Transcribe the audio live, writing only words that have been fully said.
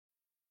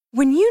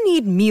When you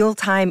need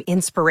mealtime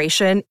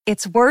inspiration,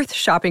 it's worth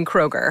shopping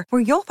Kroger,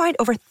 where you'll find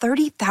over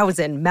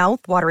 30,000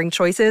 mouth-watering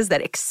choices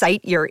that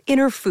excite your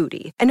inner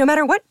foodie. And no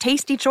matter what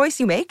tasty choice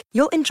you make,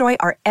 you'll enjoy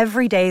our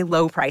everyday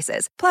low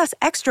prices, plus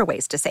extra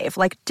ways to save,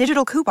 like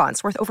digital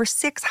coupons worth over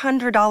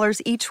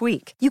 $600 each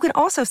week. You can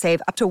also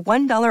save up to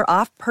 $1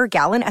 off per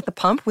gallon at the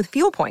pump with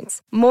fuel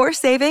points. More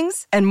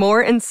savings and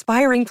more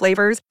inspiring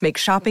flavors make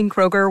shopping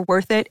Kroger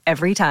worth it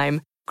every time.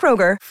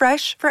 Kroger,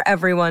 fresh for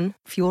everyone.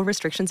 Fuel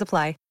restrictions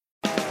apply.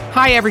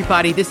 Hi,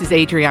 everybody. This is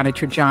Adriana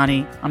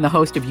Trajani. I'm the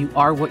host of You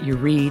Are What You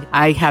Read.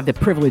 I have the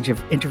privilege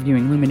of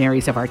interviewing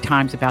luminaries of our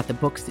times about the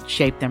books that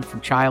shaped them from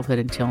childhood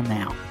until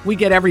now. We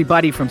get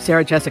everybody from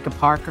Sarah Jessica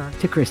Parker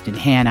to Kristen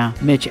Hanna,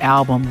 Mitch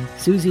Albom,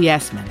 Susie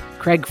Essman,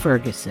 Craig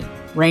Ferguson,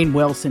 Rainn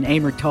Wilson,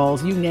 Amor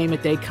Tolls, you name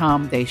it, they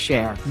come, they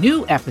share.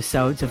 New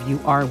episodes of You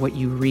Are What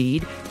You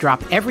Read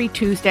drop every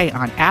Tuesday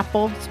on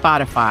Apple,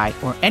 Spotify,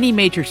 or any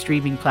major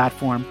streaming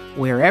platform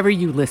wherever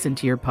you listen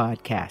to your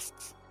podcasts.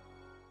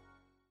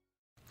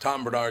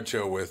 Tom Bernard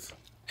Show with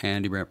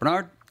Andy Brant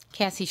Bernard.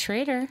 Cassie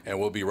Schrader. And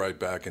we'll be right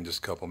back in just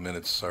a couple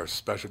minutes. Our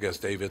special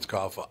guest, Dave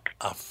Itzkoff,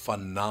 a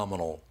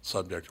phenomenal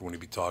subject we're going to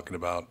be talking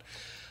about.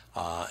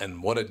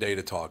 And what a day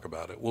to talk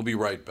about it. We'll be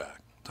right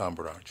back. Tom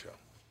Bernard Show.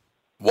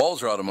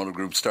 Walser Automotive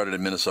Group started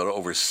in Minnesota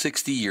over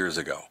 60 years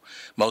ago.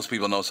 Most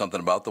people know something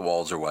about the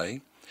Walser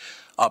Way.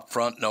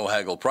 Upfront, no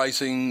haggle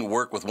pricing,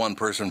 work with one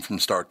person from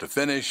start to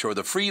finish, or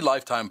the free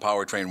lifetime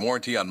powertrain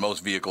warranty on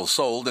most vehicles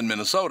sold in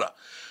Minnesota.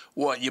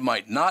 What you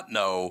might not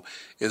know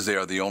is they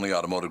are the only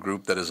automotive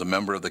group that is a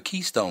member of the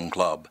Keystone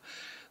Club.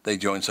 They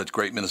join such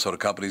great Minnesota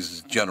companies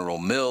as General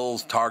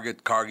Mills,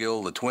 Target,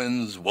 Cargill, the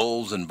Twins,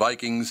 Wolves, and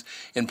Vikings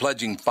in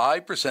pledging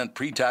 5%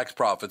 pre-tax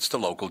profits to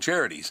local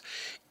charities.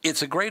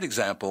 It's a great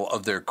example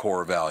of their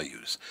core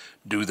values.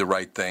 Do the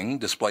right thing,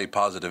 display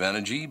positive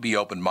energy, be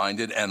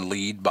open-minded, and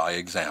lead by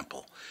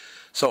example.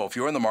 So if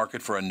you're in the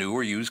market for a new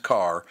or used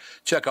car,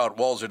 check out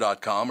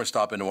Walser.com or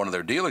stop into one of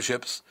their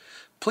dealerships.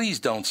 Please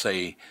don't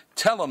say,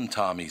 "Tell them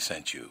Tommy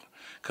sent you,"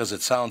 because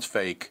it sounds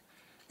fake,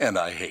 and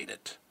I hate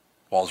it.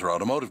 Walser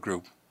Automotive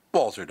Group,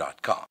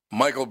 Walser.com.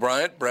 Michael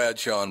Bryant,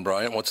 Bradshaw and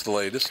Bryant, what's the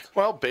latest?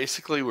 Well,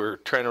 basically, we're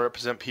trying to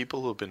represent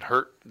people who have been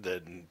hurt,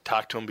 then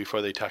talk to them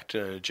before they talk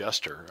to an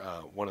adjuster.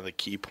 One of the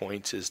key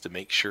points is to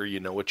make sure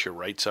you know what your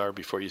rights are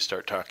before you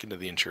start talking to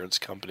the insurance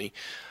company,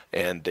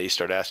 and they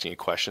start asking you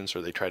questions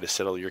or they try to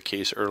settle your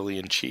case early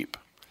and cheap.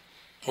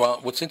 Well,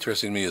 what's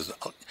interesting to me is,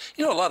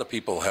 a lot of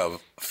people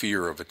have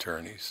fear of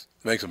attorneys.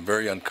 It makes them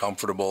very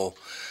uncomfortable.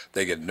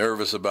 They get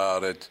nervous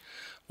about it.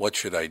 What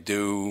should I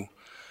do?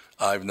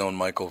 I've known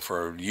Michael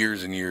for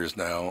years and years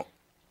now,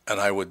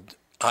 and I would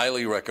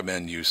highly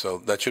recommend you. So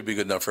that should be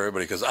good enough for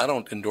everybody, because I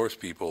don't endorse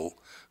people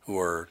who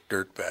are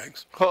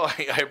dirtbags. Well,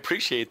 I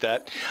appreciate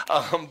that.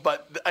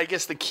 But I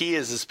guess the key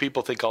is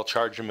people think I'll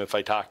charge them if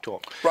I talk to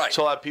them. Right.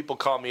 So a lot of people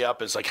call me up.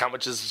 It's like, how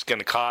much is this going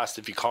to cost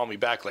if you call me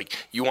back? Like,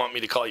 you want me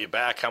to call you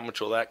back? How much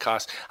will that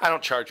cost? I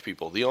don't charge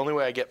people. The only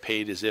way I get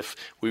paid is if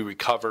we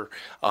recover,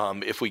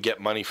 if we get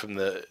money from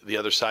the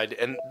other side.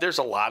 And there's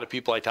a lot of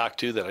people I talk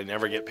to that I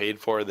never get paid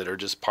for that are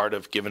just part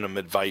of giving them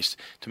advice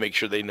to make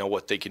sure they know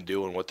what they can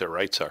do and what their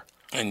rights are.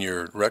 And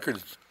your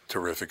record's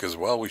terrific as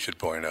well, we should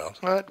point out.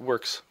 It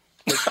works.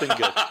 It's been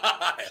good.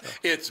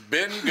 It's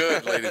been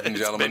good, ladies and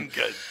gentlemen. It's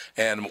been good.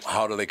 And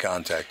how do they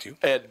contact you?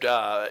 And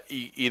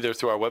either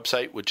through our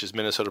website, which is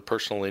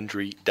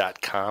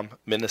minnesotapersonalinjury.com,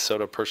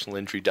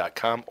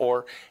 minnesotapersonalinjury.com,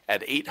 or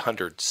at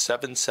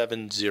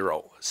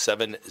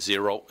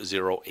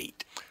 800-770-7008.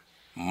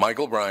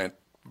 Michael Bryant,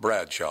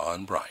 Bradshaw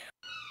and Bryant.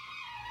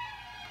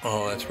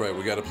 Oh, that's right.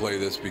 We got to play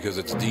this because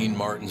it's Dean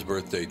Martin's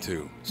birthday,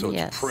 too. So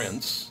Yes. it's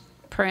Prince,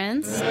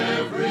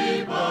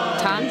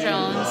 Tom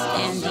Jones,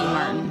 and Dean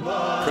Martin.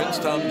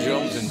 Tom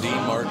Jones, and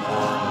Dean Martin.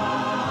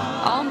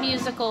 All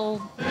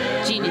musical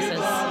geniuses.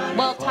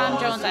 Well, Tom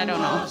Jones, I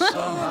don't know.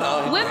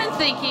 Women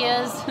think he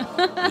is.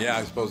 Yeah,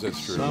 I suppose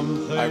that's true.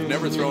 I've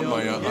never thrown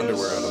my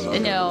underwear out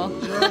on No.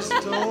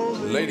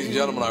 Ladies and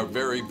gentlemen, our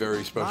very,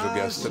 very special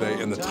guest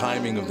today, and the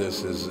timing of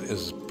this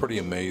is pretty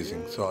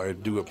amazing. So I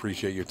do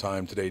appreciate your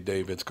time today,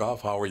 Dave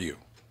Itzkoff. How are you?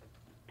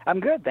 I'm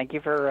good. Thank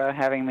you for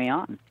having me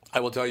on. I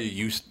will tell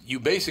you, you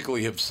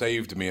basically have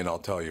saved me, and I'll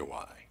tell you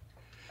why.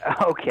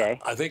 Okay.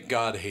 I think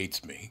God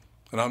hates me,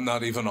 and I'm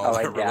not even all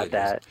that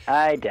religious.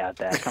 I doubt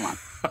that. Come on.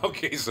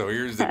 Okay, so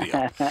here's the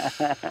deal.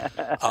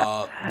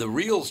 The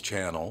Reels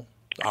channel,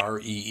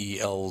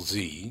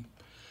 REELZ,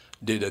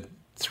 did a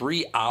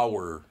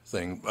 3-hour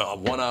thing,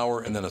 1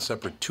 hour, and then a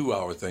separate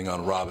 2-hour thing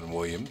on Robin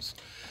Williams,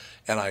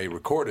 and I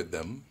recorded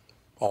them,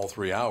 all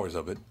 3 hours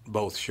of it,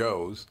 both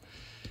shows,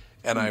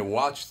 and I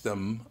watched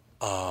them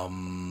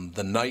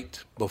the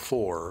night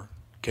before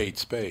Kate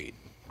Spade.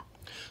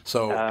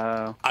 So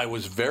I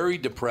was very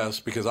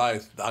depressed because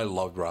I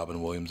loved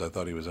Robin Williams. I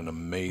thought he was an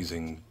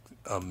amazing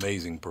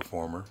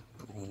performer.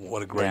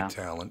 What a great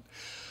talent.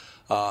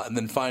 And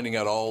then finding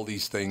out all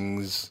these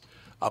things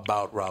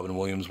about Robin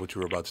Williams, which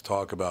we're about to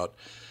talk about,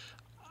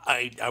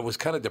 I was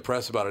kind of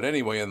depressed about it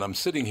anyway. And I'm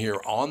sitting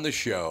here on the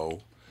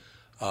show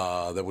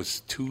that was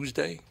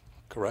Tuesday,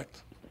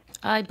 correct?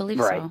 I believe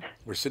Right. so.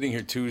 We're sitting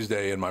here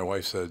Tuesday, and my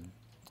wife said,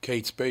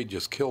 Kate Spade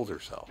just killed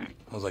herself.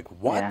 I was like,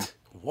 what? Yeah.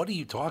 What are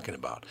you talking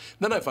about?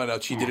 Then I find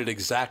out she did it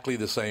exactly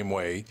the same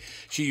way.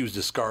 She used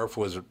a scarf,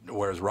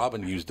 whereas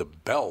Robin used a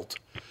belt.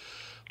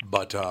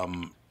 But,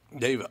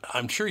 Dave,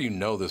 I'm sure you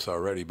know this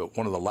already, but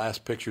one of the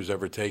last pictures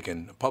ever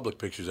taken, public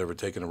pictures ever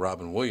taken of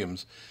Robin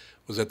Williams,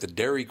 was at the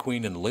Dairy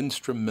Queen in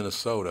Lindstrom,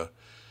 Minnesota,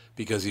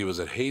 because he was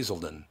at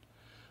Hazelden.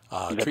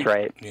 That's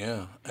right.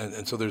 Yeah,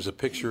 and so there's a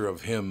picture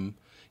of him.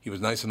 He was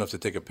nice enough to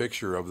take a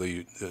picture of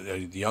the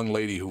young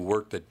lady who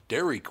worked at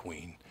Dairy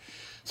Queen.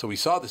 So we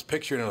saw this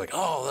picture, and they're like,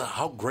 oh,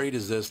 how great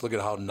is this? Look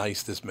at how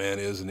nice this man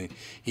is. And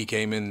he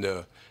came in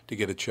to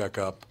get a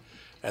checkup.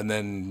 And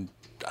then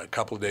a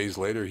couple of days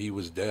later, he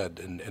was dead.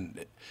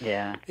 And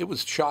Yeah. it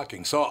was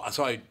shocking. So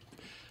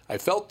I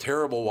felt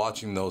terrible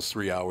watching those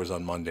 3 hours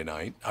on Monday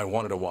night. I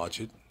wanted to watch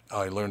it.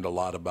 I learned a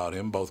lot about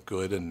him, both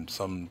good and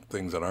some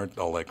things that aren't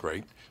all that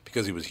great,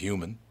 because he was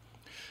human.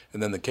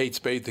 And then the Kate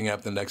Spade thing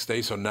happened the next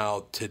day. So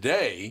now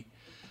today,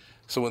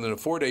 so within a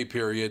 4-day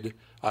period,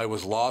 I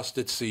was lost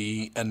at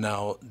sea, and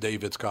now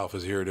Dave Itzkoff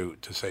is here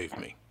to save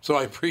me. So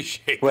I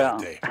appreciate that,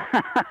 Dave.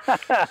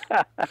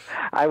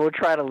 I will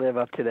try to live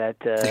up to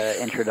that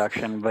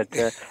introduction, but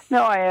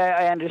no,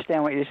 I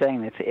understand what you're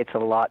saying. It's a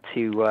lot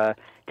to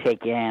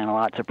take in, a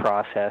lot to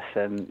process,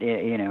 and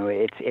you know,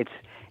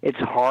 it's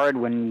hard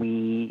when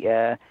we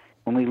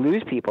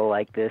lose people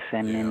like this,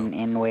 and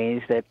in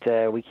ways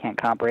that we can't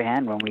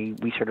comprehend. When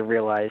we sort of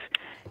realize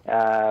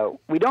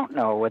we don't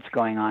know what's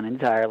going on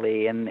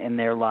entirely in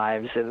their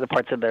lives, the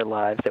parts of their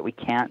lives that we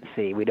can't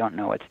see. We don't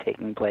know what's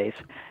taking place,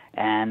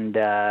 and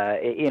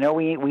you know,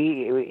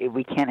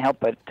 we can't help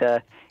but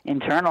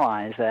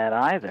internalize that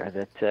either.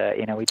 That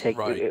you know, we take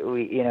Right.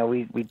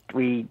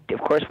 we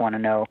of course want to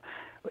know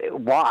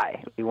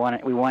why. We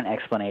want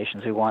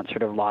explanations. We want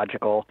sort of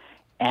logical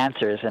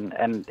answers,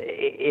 and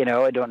you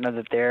know, I don't know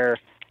that they're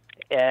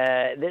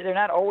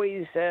not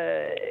always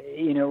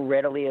you know,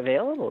 readily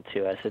available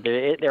to us.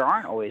 There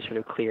aren't always sort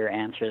of clear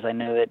answers. I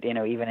know that, you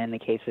know, even in the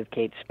case of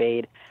Kate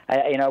Spade,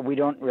 you know, we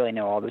don't really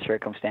know all the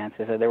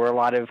circumstances. There were a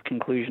lot of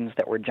conclusions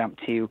that were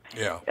jumped to,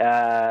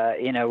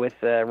 you know, with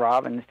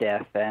Robin's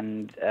death,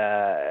 and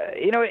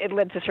you know, it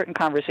led to certain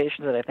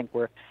conversations that I think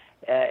were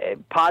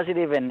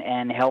positive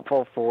and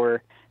helpful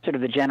for sort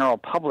of the general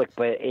public,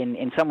 but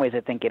in some ways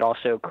I think it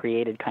also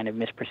created kind of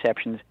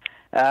misperceptions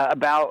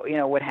about, you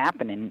know, what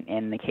happened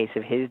in the case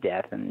of his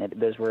death, and that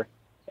those were,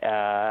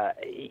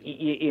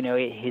 you know,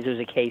 his was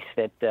a case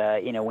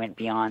that, you know, went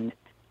beyond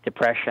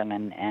depression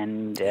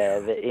and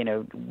that, you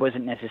know,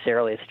 wasn't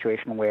necessarily a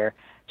situation where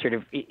sort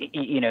of,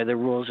 you know, the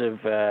rules of,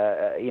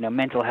 you know,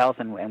 mental health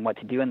and what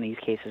to do in these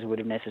cases would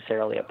have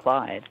necessarily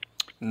applied.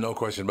 No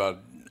question about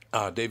it.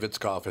 Dave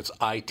Itzkoff, it's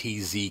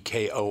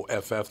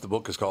Itzkoff. The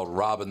book is called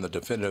Robin, the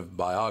Definitive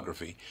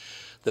Biography.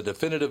 The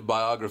Definitive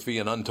Biography,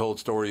 an untold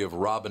story of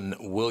Robin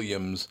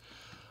Williams.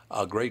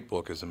 A great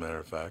book, as a matter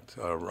of fact.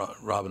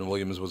 Robin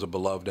Williams was a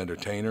beloved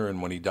entertainer,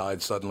 and when he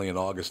died suddenly in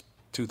August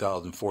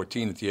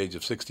 2014 at the age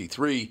of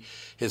 63,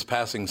 his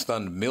passing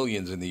stunned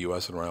millions in the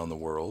U.S. and around the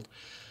world.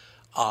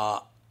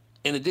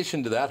 In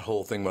addition to that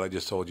whole thing, what I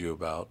just told you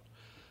about,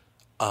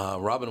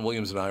 Robin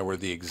Williams and I were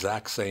the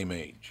exact same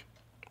age.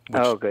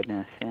 Oh,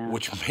 goodness, yeah.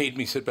 Which made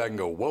me sit back and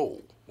go,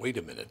 whoa, wait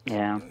a minute.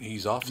 Yeah.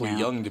 He's awfully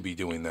young to be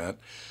doing that.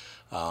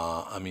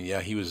 I mean,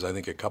 yeah, he was, I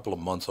think, a couple of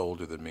months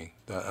older than me.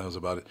 That was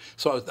about it.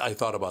 So I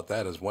thought about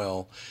that as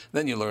well.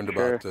 Then you learned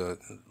about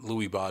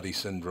Lewy body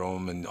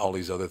syndrome and all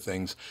these other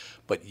things.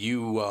 But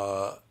you,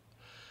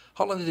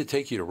 how long did it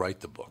take you to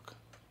write the book?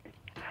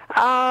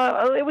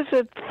 It was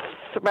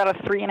about a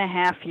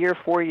 3.5-year,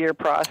 4-year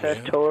process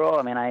total.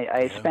 I mean,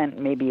 I spent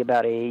maybe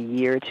about a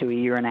year to a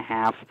year and a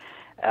half,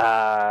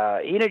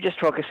 you know, just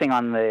focusing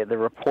on the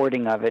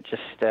reporting of it,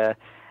 just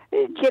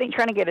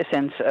trying to get a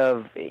sense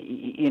of,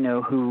 you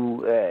know,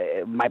 who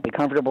might be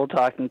comfortable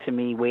talking to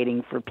me,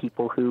 waiting for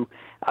people who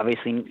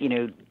obviously, you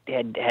know,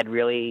 had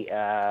really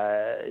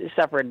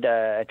suffered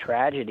a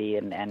tragedy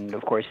and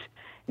of course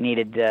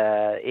needed,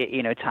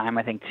 you know, time,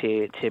 I think,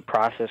 to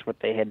process what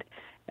they had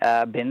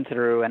been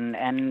through,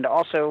 and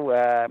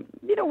also,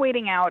 you know,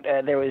 waiting out.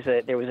 There was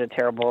a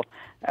terrible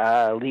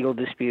legal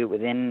dispute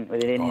within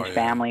his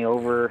family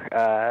over,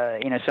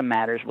 you know, some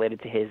matters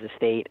related to his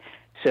estate.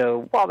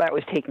 So while that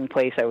was taking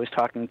place, I was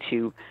talking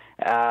to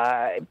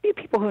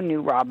people who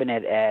knew Robin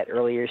at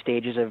earlier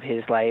stages of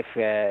his life.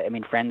 I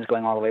mean, friends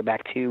going all the way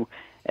back to,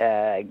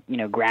 you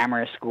know,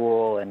 grammar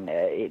school, and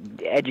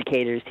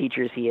educators,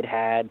 teachers he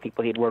had,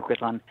 people he'd worked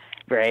with on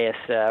various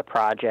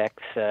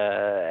projects,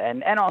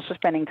 and also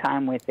spending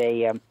time with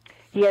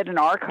he had an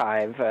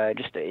archive,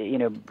 just, you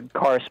know,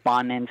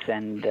 correspondence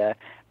and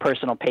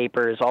personal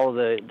papers, all of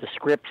the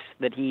scripts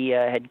that he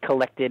had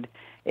collected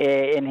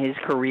in his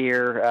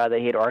career that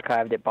he had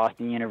archived at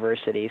Boston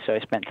University. So I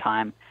spent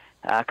time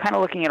kind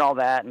of looking at all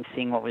that and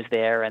seeing what was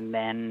there, and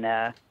then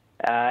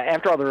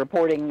after all the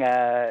reporting,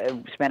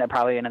 spent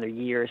probably another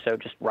year or so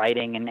just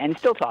writing and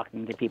still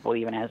talking to people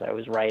even as I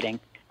was writing.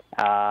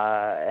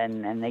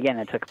 And again,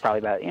 it took probably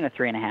about, you know,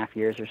 3.5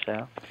 years or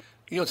so.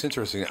 You know, it's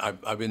interesting.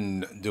 I've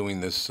been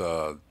doing this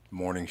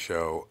morning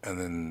show and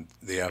then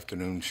the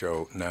afternoon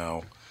show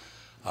now.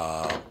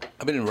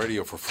 I've been in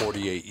radio for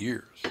 48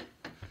 years.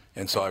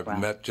 And so I've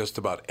met just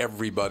about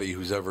everybody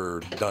who's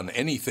ever done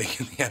anything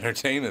in the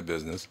entertainment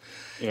business.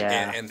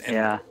 Yeah.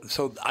 And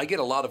so I get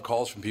a lot of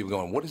calls from people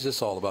going, what is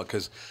this all about?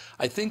 Because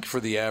I think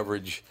for the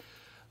average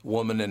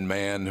woman and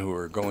man who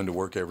are going to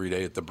work every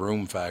day at the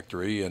broom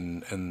factory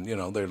and you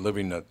know, they're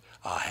living a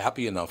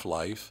happy enough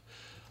life,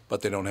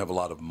 but they don't have a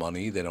lot of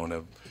money. They don't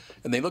have,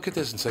 and they look at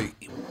this and say,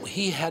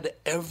 he had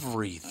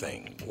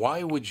everything.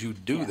 Why would you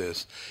do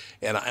this?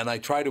 And I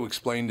try to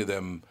explain to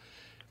them,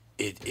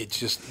 it's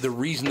just the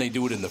reason they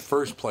do it in the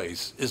first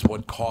place is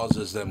what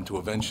causes them to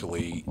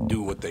eventually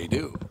do what they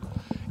do.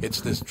 It's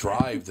this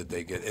drive that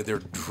they get. They're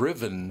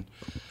driven.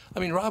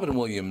 I mean, Robin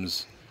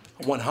Williams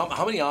won.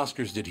 How many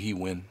Oscars did he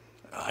win?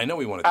 I know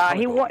he won a ton.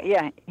 He won.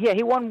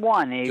 He won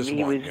one.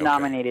 He won. was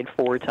nominated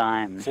 4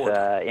 times.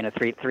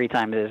 Three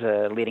times as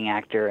a leading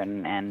actor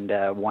and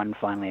one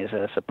finally as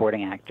a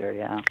supporting actor.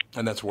 Yeah.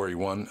 And that's where he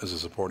won as a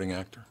supporting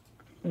actor.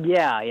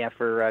 Yeah,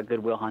 for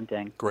Good Will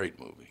Hunting. Great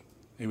movie.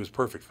 He was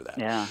perfect for that.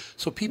 Yeah.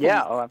 So people.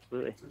 Yeah. Oh,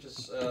 absolutely.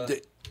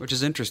 Which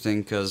is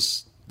interesting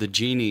because The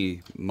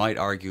Genie might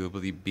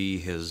arguably be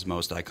his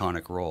most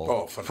iconic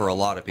role for a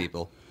lot of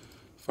people.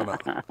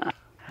 Phenomenal.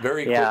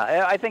 Very cool.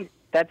 Yeah, I think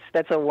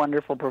that's a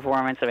wonderful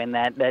performance. I mean,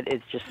 that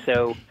is just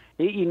so.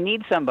 You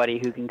need somebody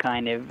who can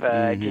kind of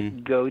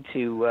just go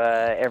to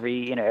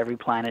every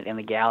planet in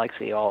the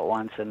galaxy all at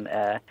once, and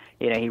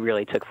he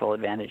really took full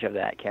advantage of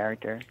that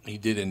character. He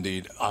did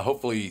indeed.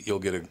 Hopefully, you'll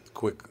get a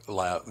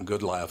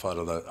good laugh out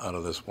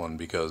of this one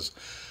because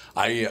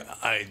we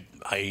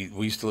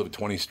used to live at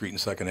 20th Street and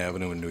 2nd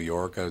Avenue in New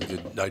York. I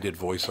did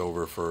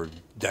voiceover for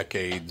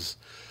decades,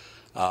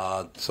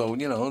 so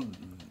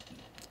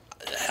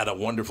had a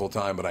wonderful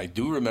time. But I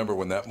do remember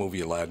when that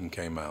movie Aladdin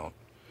came out.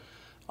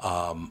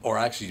 Or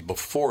actually,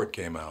 before it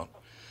came out,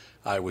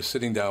 I was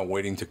sitting down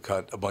waiting to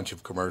cut a bunch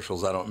of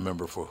commercials. I don't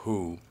remember for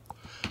who,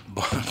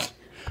 but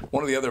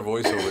one of the other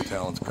voiceover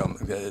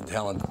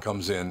talent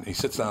comes in. He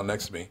sits down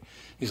next to me.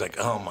 He's like,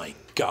 "Oh my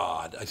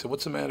God!" I said,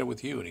 "What's the matter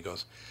with you?" And he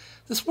goes,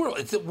 "The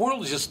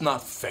world is just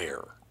not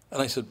fair."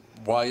 And I said,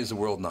 "Why is the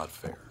world not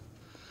fair?"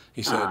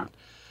 He said,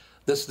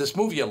 "This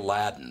movie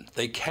Aladdin.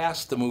 They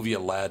cast the movie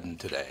Aladdin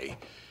today,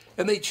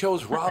 and they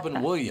chose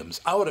Robin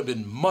Williams. I would have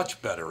been much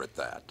better at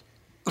that."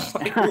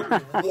 Like,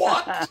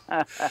 what?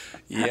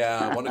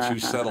 Yeah, why don't you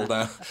settle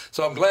down?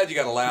 So I'm glad you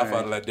got a laugh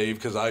out of that, Dave,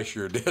 because I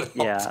sure did.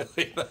 I'll tell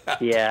you that.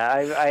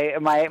 Yeah.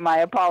 My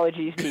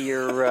apologies to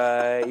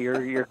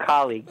your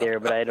colleague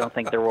there, but I don't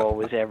think the role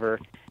was ever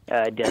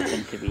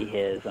destined to be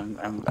his.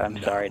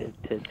 I'm sorry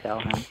to tell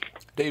him.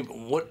 Dave,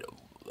 what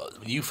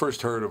you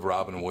first heard of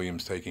Robin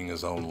Williams taking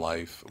his own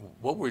life?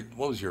 What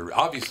was your?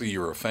 Obviously,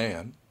 you're a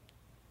fan.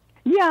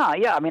 Yeah.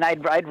 I mean,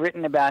 I'd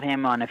written about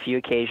him on a few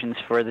occasions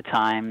for the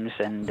Times,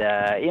 and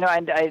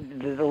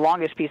the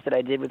longest piece that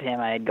I did with him,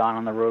 I had gone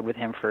on the road with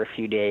him for a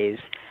few days.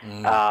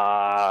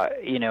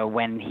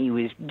 When he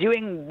was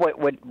doing what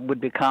would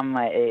become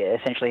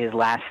essentially his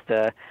last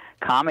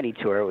comedy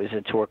tour. It was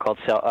a tour called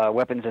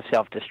Weapons of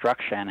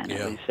Self-Destruction, and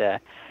it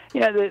was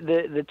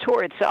the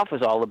tour itself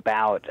was all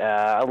about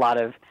a lot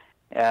of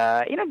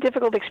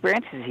difficult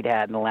experiences he'd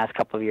had in the last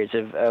couple of years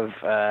of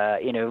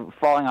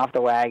falling off the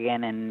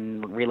wagon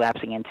and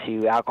relapsing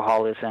into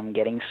alcoholism,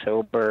 getting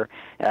sober,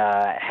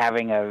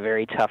 having a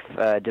very tough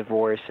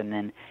divorce, and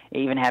then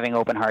even having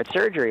open heart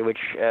surgery, which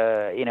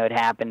had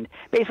happened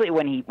basically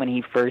when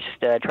he first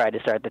tried to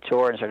start the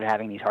tour and started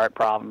having these heart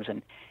problems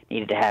and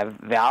needed to have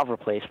valve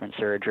replacement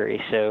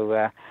surgery.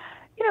 So.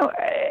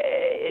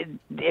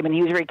 I mean,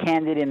 he was very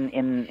candid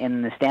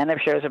in the stand-up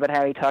shows about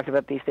how he talked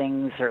about these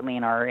things. Certainly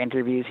in our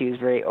interviews, he was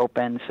very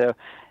open. So,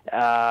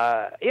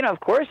 of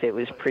course, it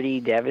was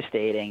pretty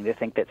devastating to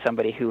think that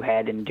somebody who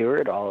had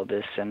endured all of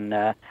this and,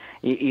 for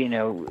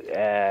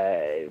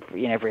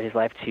his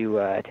life to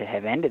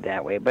have ended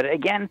that way. But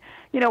again,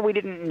 we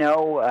didn't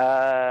know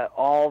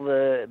all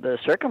the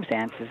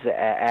circumstances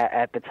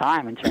at the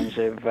time in terms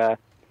of.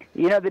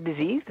 The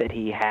disease that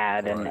he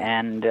had,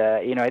 and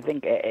I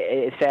think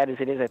as sad as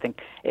it is, I think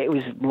it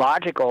was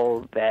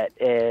logical that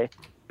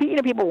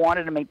people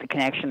wanted to make the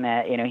connection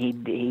that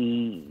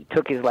he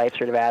took his life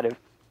sort of out of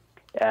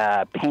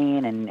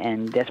pain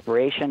and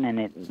desperation, and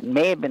it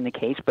may have been the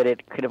case, but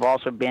it could have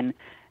also been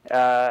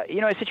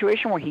a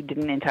situation where he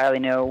didn't entirely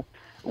know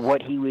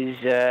what he was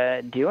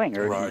doing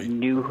or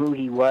knew who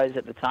he was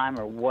at the time,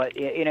 or what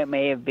it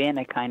may have been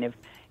a kind of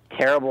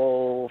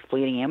terrible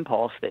fleeting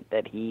impulse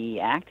that he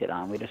acted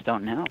on. We just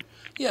don't know.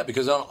 Yeah,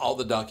 because on all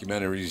the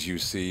documentaries you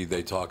see,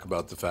 they talk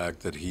about the fact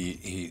that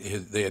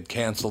they had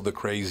canceled the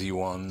Crazy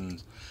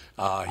Ones.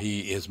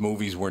 His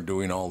movies weren't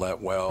doing all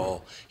that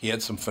well. He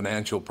had some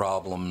financial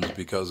problems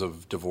because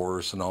of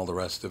divorce and all the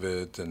rest of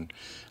it, and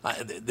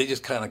they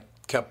just kind of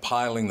kept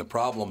piling the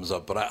problems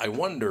up. But I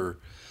wonder,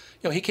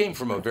 he came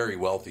from a very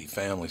wealthy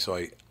family,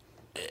 so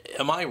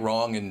am I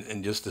wrong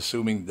in just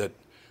assuming that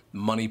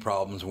money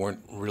problems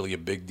weren't really a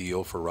big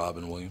deal for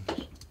Robin Williams?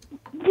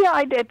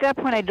 Yeah, at that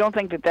point, I don't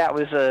think that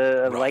was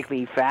a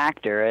likely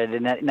factor,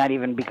 and not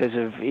even because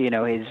of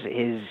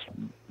his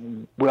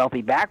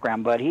wealthy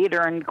background, but he had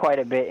earned quite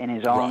a bit in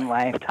his own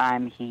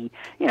lifetime. He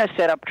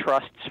set up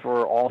trusts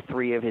for all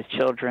three of his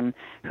children,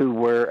 who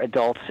were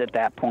adults at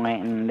that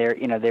point, and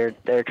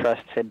their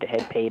trusts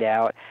had paid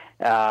out.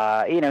 He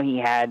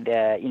had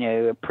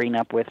a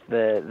prenup with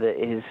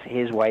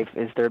his wife,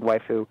 his third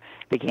wife, who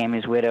became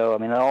his widow. I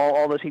mean,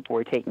 all those people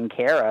were taken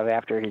care of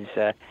after his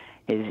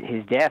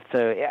death.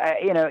 So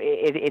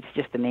it's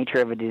just the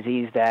nature of a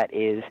disease that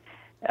is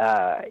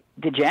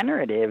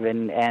degenerative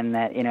and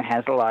that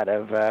has a lot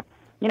of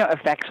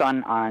effects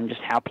on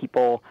just how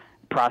people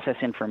process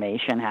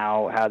information,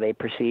 how they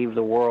perceive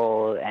the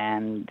world,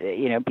 and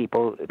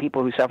people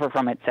who suffer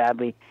from it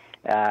sadly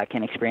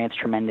can experience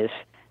tremendous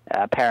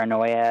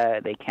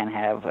paranoia. They can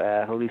have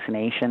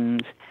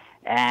hallucinations,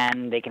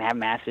 and they can have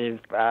massive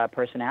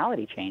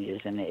personality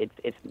changes, and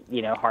it's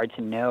hard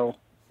to know.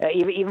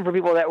 Even for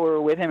people that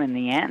were with him in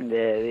the end,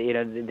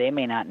 they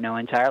may not know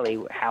entirely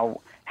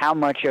how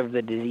much of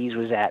the disease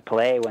was at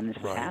play when this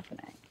was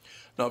happening.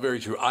 No,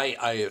 very true.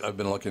 I've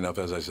been lucky enough,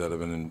 as I said, I've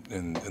been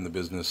in the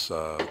business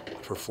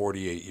for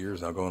 48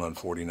 years now, going on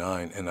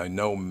 49, and I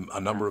know a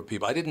number of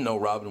people. I didn't know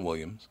Robin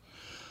Williams,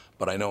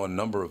 but I know a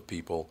number of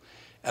people,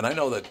 and I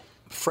know that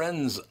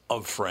friends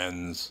of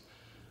friends,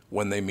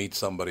 when they meet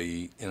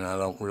somebody, and I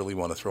don't really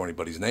want to throw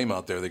anybody's name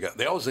out there,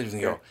 they always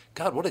go,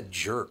 God, what a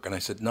jerk. And I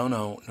said,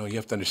 no, you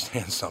have to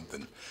understand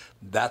something.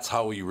 That's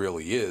how he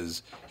really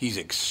is. He's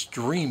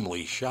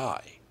extremely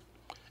shy.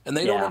 And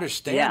they don't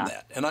understand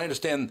that. And I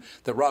understand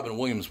that Robin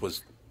Williams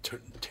was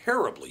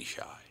terribly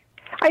shy.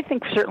 I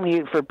think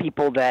certainly for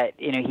people that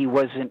he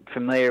wasn't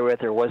familiar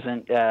with or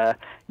wasn't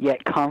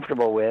yet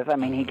comfortable with, I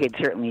mean, he could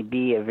certainly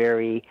be a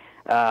very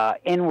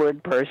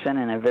inward person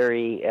and a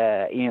very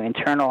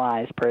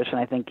internalized person.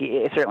 I think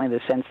certainly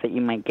the sense that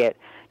you might get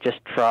just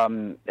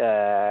from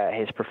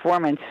his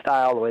performance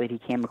style, the way that he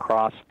came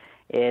across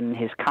in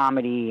his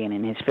comedy and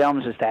in his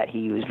films, is that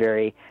he was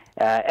very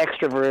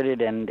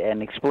extroverted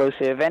and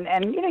explosive, and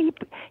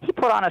he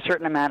put on a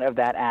certain amount of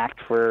that act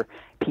for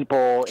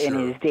people in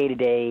his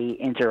day-to-day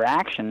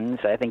interactions,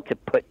 I think, to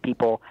put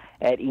people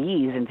at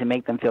ease and to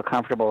make them feel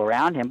comfortable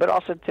around him, but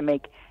also to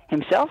make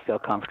himself feel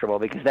comfortable,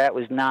 because that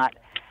was not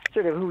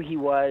sort of who he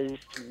was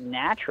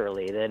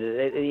naturally. That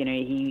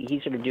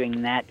he's sort of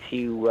doing that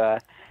to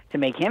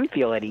make him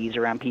feel at ease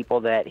around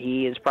people that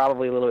he is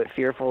probably a little bit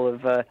fearful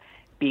of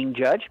being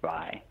judged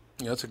by.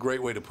 Yeah, that's a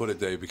great way to put it,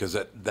 Dave, because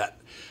that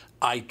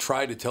I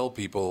try to tell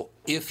people,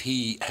 if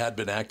he had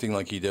been acting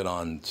like he did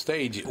on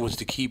stage, it was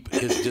to keep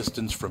his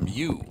distance from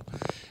you.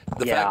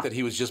 The fact that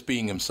he was just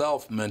being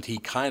himself meant he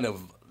kind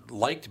of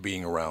liked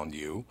being around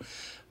you.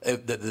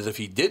 That if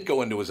he did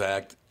go into his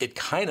act, it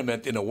kind of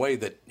meant in a way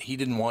that he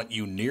didn't want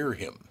you near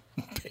him,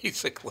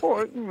 basically.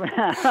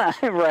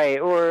 Right.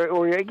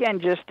 Or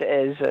again, just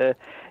as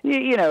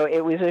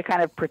it was a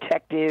kind of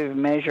protective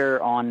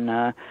measure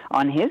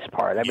on his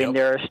part. I mean,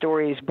 there are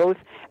stories both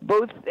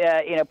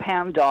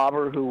Pam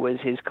Dauber, who was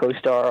his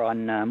co-star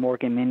on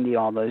Mork and Mindy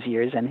all those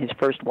years, and his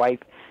first wife,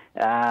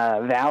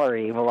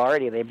 Valerie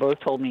Velarde. They both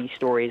told me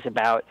stories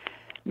about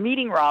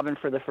meeting Robin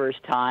for the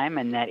first time,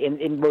 and that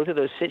in both of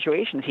those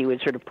situations he would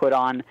sort of put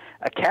on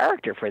a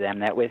character for them.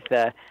 That with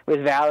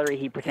Valerie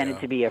he pretended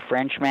to be a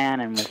Frenchman,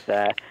 and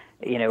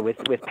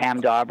with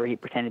Pam Dauber he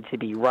pretended to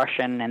be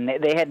Russian, and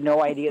they had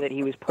no idea that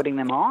he was putting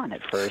them on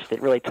at first.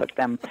 It really took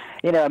them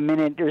a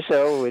minute or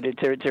so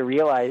to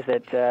realize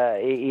that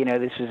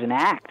this was an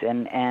act,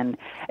 and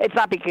it's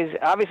not because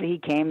obviously he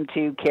came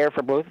to care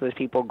for both of those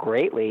people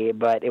greatly,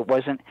 but it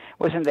wasn't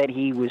that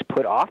he was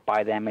put off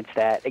by them. It's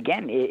that,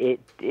 again,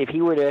 if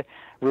he were to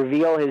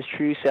reveal his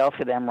true self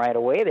to them right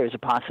away, there's a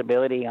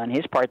possibility on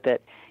his part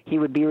that he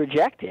would be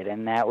rejected,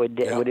 and that would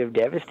have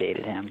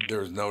devastated him.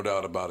 There's no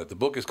doubt about it. The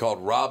book is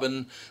called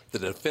Robin, the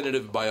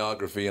definitive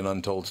biography and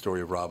untold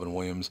story of Robin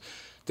Williams.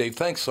 Dave,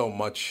 thanks so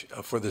much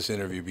for this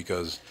interview,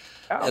 because,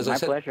 as I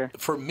said, pleasure.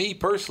 For me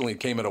personally, it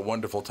came at a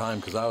wonderful time,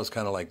 because I was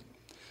kind of like,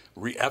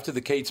 after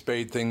the Kate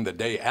Spade thing, the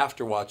day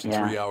after watching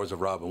 3 hours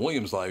of Robin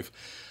Williams' life,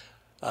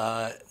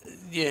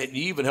 you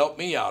even helped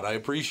me out. I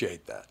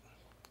appreciate that.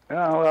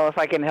 Oh, well, if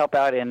I can help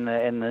out in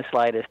the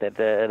slightest at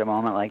a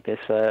moment like this,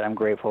 I'm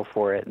grateful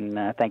for it,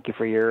 and thank you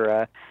for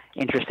your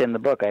interest in the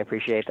book. I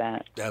appreciate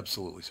that.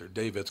 Absolutely, sir.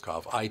 Dave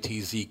Itzkoff,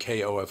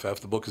 Itzkoff.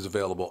 The book is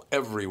available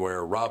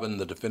everywhere. Robin,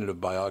 the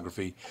definitive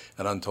biography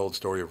and untold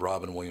story of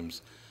Robin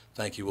Williams.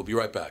 Thank you. We'll be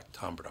right back.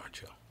 Tom Bernard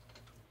Show.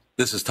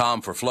 This is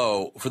Tom for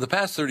Flo. For the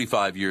past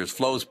 35 years,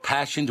 Flo's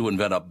passion to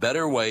invent a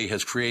better way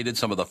has created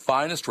some of the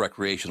finest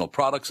recreational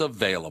products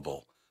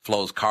available.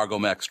 Flo's Cargo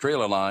Max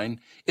trailer line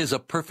is a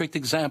perfect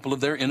example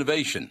of their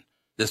innovation.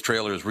 This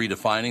trailer is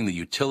redefining the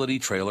utility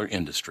trailer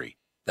industry.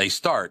 They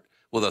start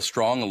with a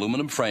strong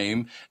aluminum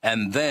frame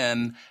and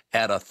then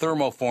add a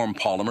thermoform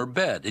polymer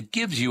bed. It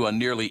gives you a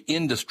nearly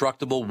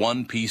indestructible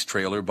one-piece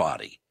trailer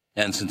body.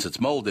 And since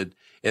it's molded,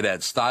 it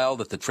adds style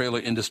that the trailer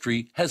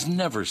industry has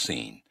never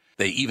seen.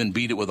 They even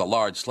beat it with a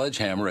large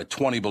sledgehammer at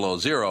 20 below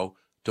zero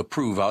to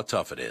prove how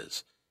tough it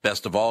is.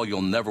 Best of all,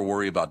 you'll never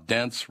worry about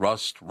dents,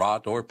 rust,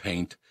 rot, or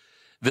paint.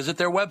 Visit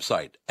their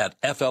website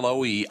at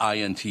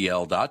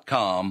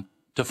floeintl.com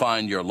to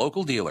find your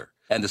local dealer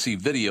and to see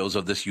videos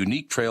of this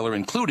unique trailer,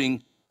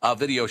 including a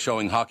video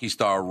showing hockey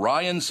star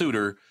Ryan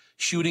Suter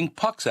shooting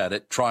pucks at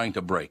it, trying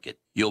to break it.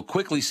 You'll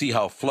quickly see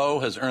how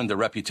Floe has earned the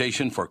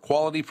reputation for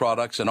quality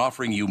products and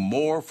offering you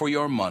more for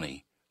your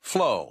money.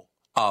 Floe,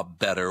 a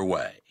better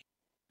way.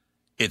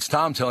 It's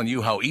Tom telling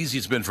you how easy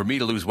it's been for me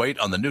to lose weight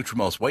on the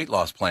Nutrimost weight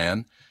loss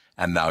plan.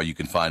 And now you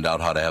can find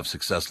out how to have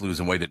success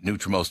losing weight at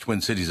Nutrimost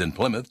Twin Cities in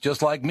Plymouth,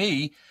 just like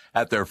me,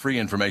 at their free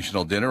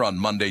informational dinner on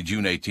Monday,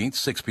 June 18th,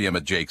 6 p.m.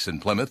 at Jake's in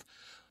Plymouth.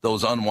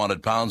 Those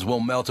unwanted pounds will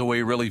melt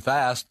away really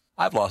fast.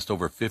 I've lost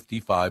over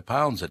 55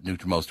 pounds at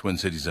Nutrimost Twin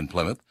Cities in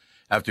Plymouth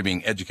after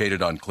being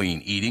educated on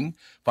clean eating,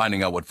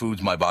 finding out what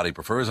foods my body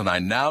prefers, and I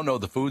now know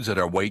the foods that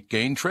are weight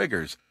gain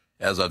triggers.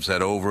 As I've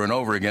said over and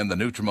over again, the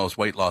Nutrimost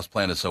weight loss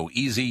plan is so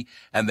easy,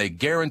 and they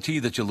guarantee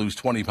that you'll lose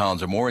 20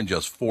 pounds or more in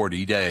just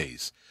 40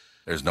 days.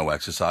 There's no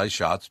exercise,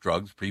 shots,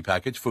 drugs,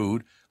 prepackaged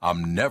food.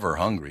 I'm never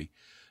hungry.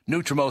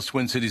 Nutrimost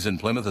Twin Cities in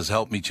Plymouth has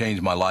helped me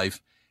change my life,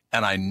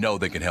 and I know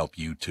they can help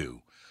you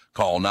too.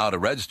 Call now to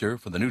register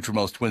for the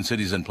Nutrimost Twin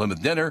Cities in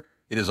Plymouth dinner.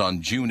 It is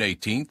on June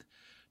 18th.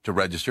 To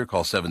register,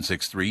 call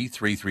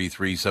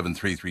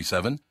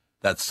 763-333-7337.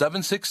 That's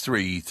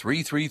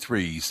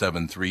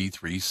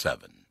 763-333-7337.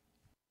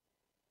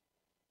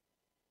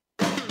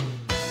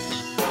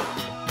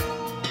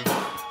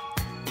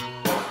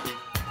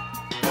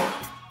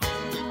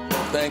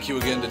 Thank you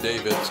again to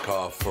Dave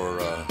Itzkoff for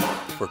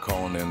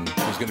calling in.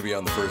 He was going to be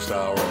on the first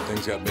hour, and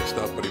things got mixed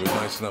up, but he was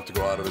nice enough to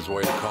go out of his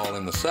way to call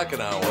in the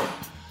second hour.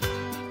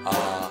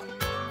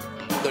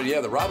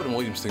 The Robin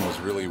Williams thing was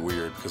really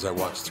weird because I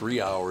watched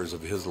 3 hours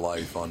of his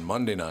life on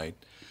Monday night.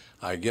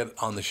 I get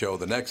on the show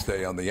the next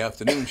day on the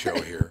afternoon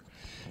show here,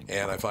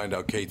 and I find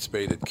out Kate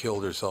Spade had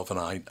killed herself,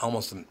 and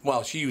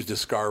she used a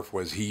scarf,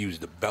 whereas he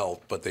used a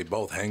belt, but they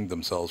both hanged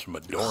themselves from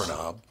a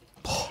doorknob.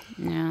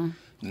 Yeah.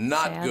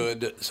 Not sad.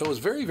 Good. So it was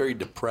very, very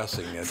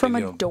depressing. From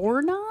a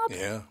doorknob?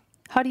 Yeah.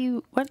 How do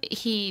you, what?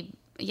 He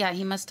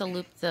must have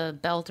looped the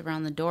belt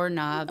around the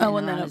doorknob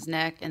and around his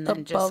neck and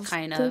then just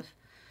kind of.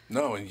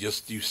 No, and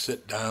you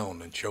sit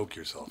down and choke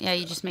yourself. Yeah,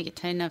 you just make it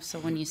tight enough so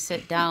when you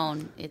sit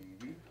down, it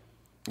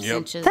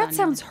cinches That on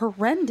sounds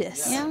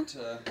horrendous. Yeah.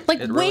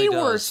 Like way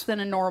worse than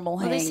a normal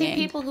hanging. They say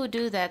people who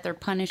do that, they're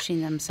punishing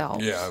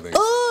themselves. Yeah.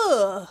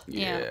 Ugh.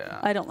 Yeah.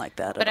 I don't like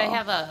that but at all. I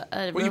have a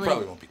really... you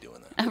probably won't be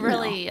doing that. A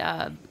really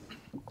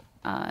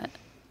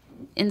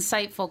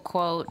insightful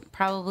quote,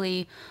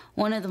 probably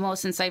one of the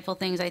most insightful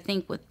things I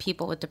think with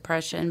people with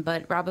depression,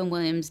 but Robin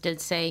Williams did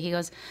say, he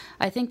goes,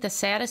 I think the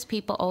saddest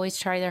people always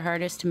try their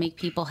hardest to make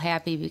people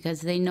happy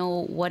because they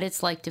know what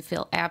it's like to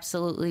feel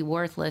absolutely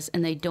worthless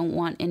and they don't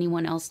want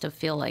anyone else to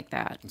feel like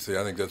that. See,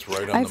 I think that's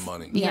right on the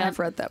money. Yeah, I've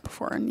read that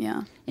before, and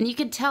yeah. And you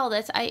could tell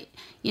it's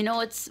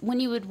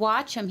when you would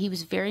watch him, he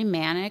was very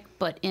manic,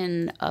 but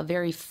in a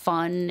very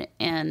fun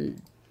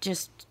and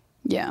just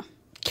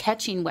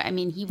catching way. I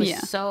mean, he was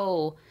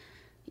so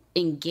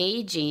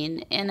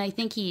engaging, and I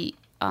think it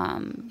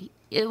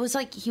was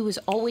like he was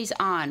always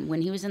on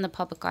when he was in the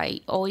public eye.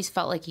 He always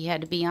felt like he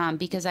had to be on,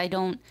 because I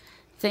don't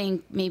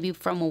think maybe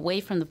from away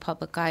from the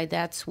public eye,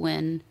 that's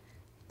when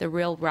the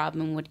real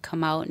Robin would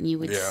come out and you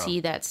would see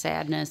that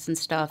sadness and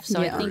stuff. So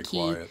I think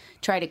he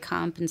tried to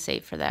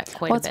compensate for that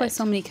quite a bit. That's why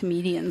so many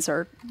comedians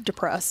are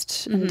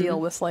depressed and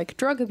deal with like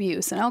drug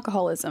abuse and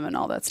alcoholism and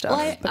all that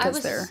stuff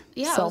because they're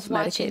self-medicating. I was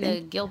watching the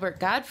Gilbert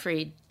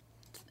Gottfried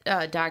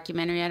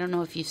documentary. I don't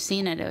know if you've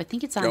seen it. I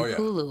think it's on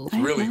Hulu. It's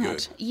really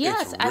good.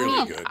 Yes, it's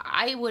really good.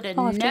 I would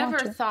have never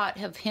thought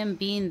of him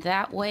being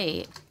that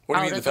way. What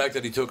do you mean, the fact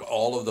that he took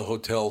all of the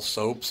hotel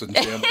soaps and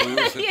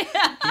shampoos?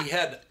 He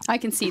had... I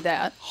can see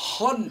that.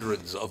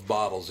 Hundreds of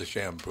bottles of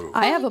shampoo.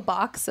 I have a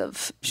box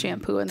of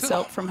shampoo and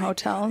soap from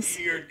hotels.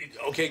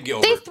 Okay,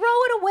 Gilbert. They throw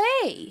it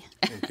away.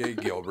 Okay,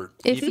 Gilbert.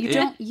 If you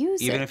don't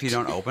use it. Even if you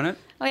don't open it?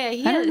 Oh,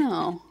 yeah. I don't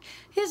know.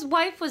 His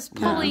wife was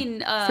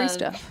pulling free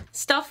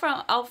stuff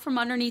out from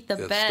underneath the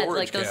bed,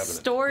 like those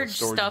storage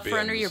stuff for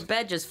under your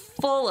bed, just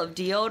full of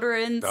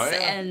deodorants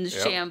and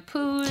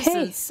shampoos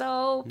and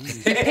soap.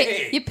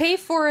 You pay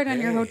for it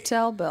on your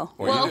hotel bill.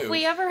 Well, if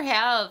we ever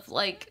have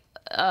like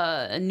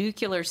a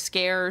nuclear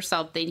scare or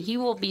something, he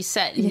will be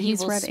set and he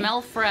will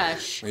smell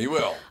fresh. He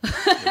will.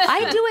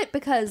 I do it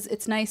because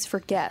it's nice for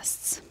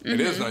guests.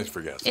 It is nice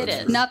for guests. It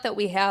is. Not that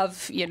we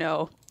have,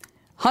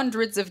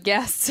 hundreds of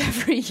guests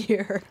every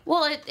year.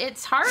 Well,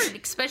 it's hard,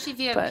 especially if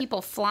you have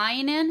people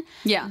flying in.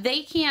 Yeah.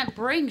 They can't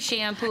bring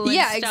shampoo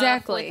and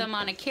stuff with them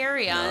on a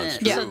carry-on.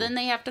 So then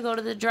they have to go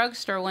to the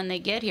drugstore when they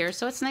get here.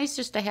 So it's nice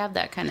just to have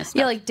that kind of stuff.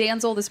 Yeah, like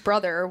Dan's oldest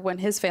brother, when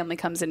his family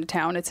comes into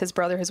town, it's his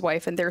brother, his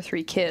wife, and their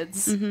 3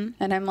 kids. And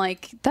I'm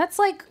like, that's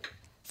like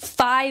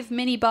 5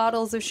 mini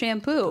bottles of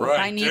shampoo. Right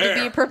I need to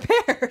be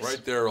prepared.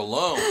 Right there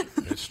alone.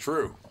 It's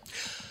true.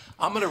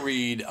 I'm going to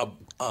read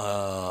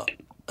an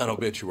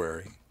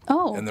obituary.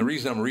 Oh. And the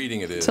reason I'm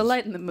reading it is to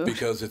lighten the mood,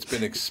 because it's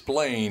been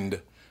explained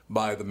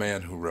by the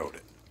man who wrote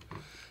it.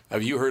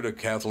 Have you heard of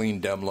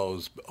Kathleen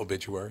Demlow's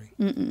obituary?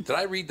 Mm-mm. Did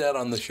I read that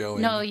on the show?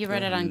 No, you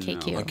read it on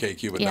KQ. On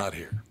KQ, but not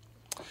here.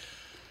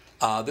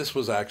 This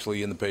was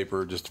actually in the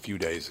paper just a few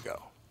days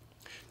ago.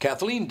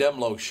 Kathleen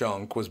Demlow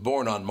Schunk was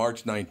born on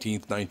March 19,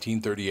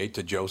 1938,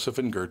 to Joseph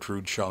and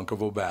Gertrude Schunk of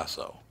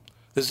Wabasso.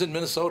 This is in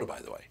Minnesota, by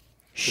the way.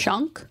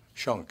 Schunk?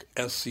 Schunk,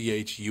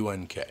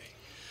 S-C-H-U-N-K.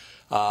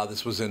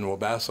 This was in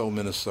Wabasso,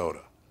 Minnesota.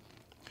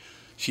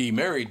 She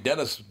married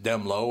Dennis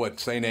Demlow at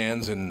St.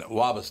 Anne's in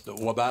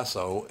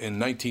Wabasso in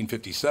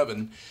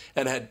 1957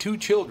 and had 2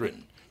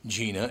 children,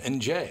 Gina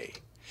and Jay.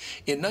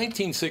 In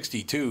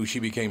 1962, she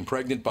became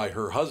pregnant by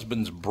her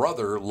husband's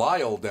brother,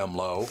 Lyle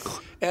Demlow,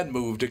 and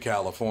moved to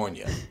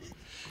California.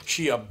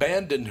 She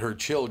abandoned her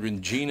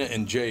children, Gina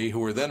and Jay, who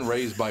were then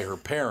raised by her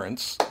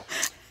parents.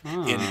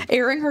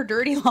 Airing her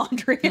dirty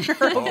laundry in her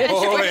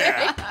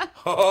obituary.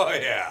 Oh,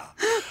 yeah.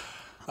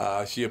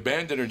 She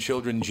abandoned her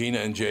children, Gina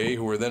and Jay,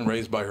 who were then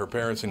raised by her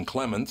parents in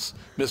Clements,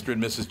 Mr.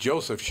 and Mrs.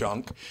 Joseph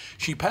Schunk.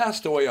 She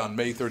passed away on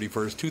May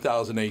 31st,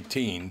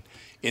 2018,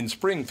 in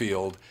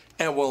Springfield,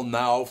 and will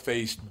now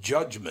face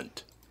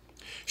judgment.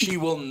 She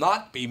will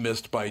not be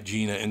missed by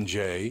Gina and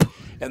Jay,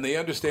 and they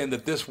understand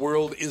that this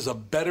world is a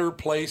better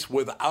place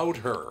without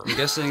her. I'm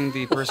guessing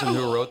the person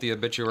who wrote the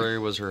obituary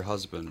was her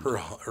husband.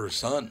 Her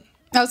son.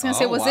 I was going to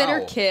say, was it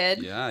her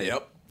kid? Yeah.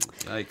 Yep.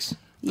 Yikes.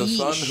 The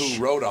son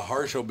who wrote a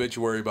harsh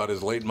obituary about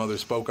his late mother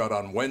spoke out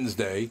on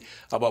Wednesday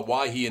about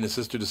why he and his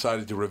sister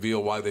decided to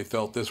reveal why they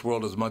felt this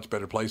world is a much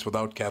better place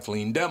without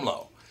Kathleen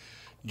Demlow.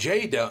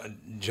 Jay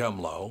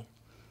Demlow,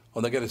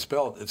 well, they got it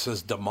spelled, it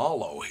says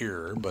Demalo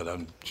here, but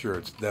I'm sure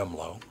it's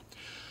Demlow,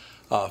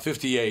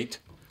 58,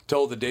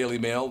 told the Daily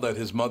Mail that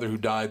his mother, who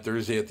died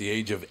Thursday at the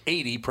age of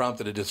 80,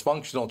 prompted a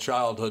dysfunctional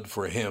childhood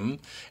for him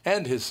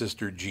and his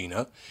sister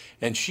Gina,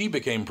 and she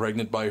became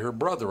pregnant by her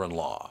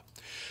brother-in-law.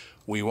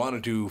 We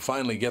wanted to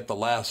finally get the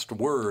last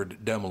word,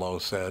 Demlow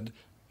said.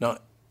 Now,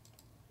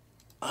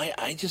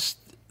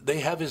 they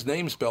have his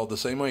name spelled the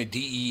same way,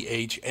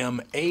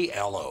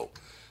 D-E-H-M-A-L-O.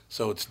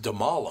 So it's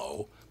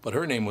Demalo, but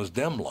her name was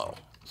Demlow.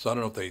 So I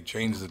don't know if they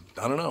changed it.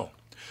 I don't know.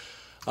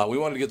 We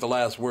wanted to get the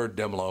last word,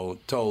 Demlow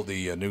told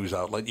the news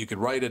outlet. You could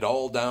write it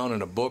all down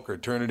in a book or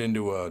turn it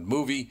into a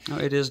movie. No,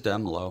 it is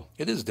Demlow.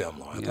 It is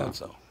Demlow. I thought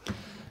so.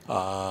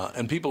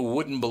 And people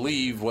wouldn't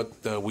believe what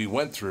we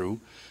went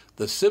through.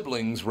 The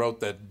siblings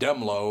wrote that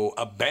Demlow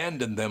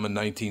abandoned them in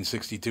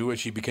 1962 as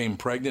she became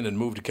pregnant and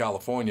moved to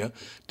California.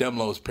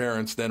 Demlow's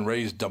parents then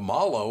raised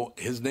Demalo.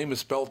 His name is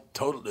spelled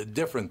totally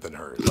different than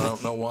hers. I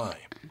don't know why.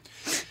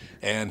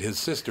 And his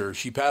sister,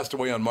 she passed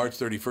away on March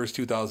 31st,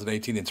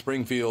 2018 in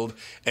Springfield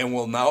and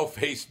will now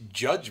face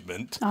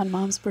judgment. On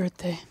Mom's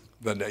birthday.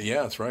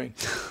 Yeah, that's right.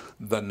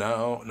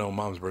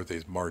 Mom's birthday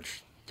is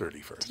March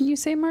 31st. Didn't you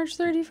say March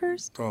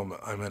 31st? Oh,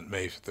 I meant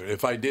May 31st.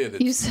 If I did,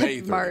 it's you said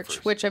May 31st.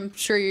 March, which I'm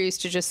sure you're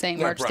used to just saying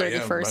March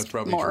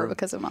 31st more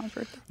because of Mom's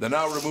birthday. The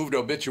now removed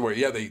obituary.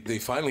 Yeah, they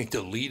finally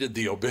deleted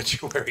the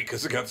obituary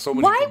because it got so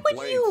many complaints. Why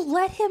would you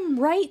let him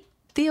write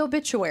the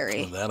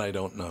obituary? Well, that I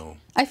don't know.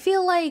 I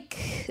feel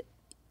like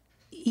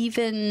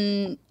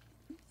even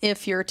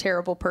if you're a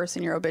terrible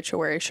person, your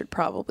obituary should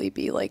probably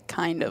be like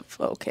kind of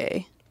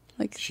okay.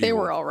 Like they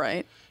were all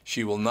right.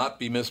 She will not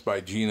be missed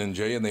by Gina and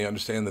Jay, and they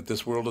understand that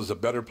this world is a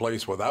better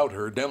place without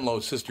her.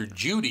 Demlow's sister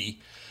Judy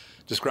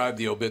described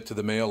the obit to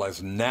the Mail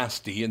as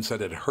nasty and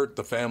said it hurt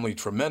the family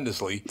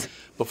tremendously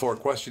before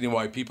questioning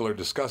why people are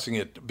discussing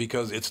it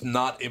because it's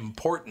not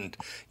important.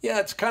 Yeah,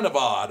 it's kind of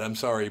odd. I'm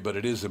sorry, but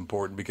it is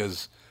important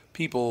because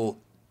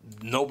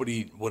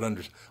nobody would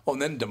understand. Oh,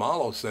 and then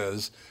Demalo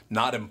says,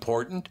 not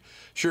important?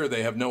 Sure,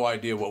 they have no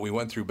idea what we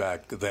went through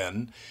back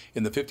then.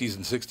 In the 50s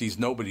and 60s,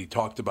 nobody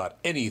talked about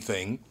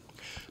anything.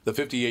 The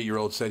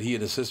 58-year-old said he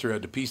and his sister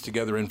had to piece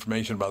together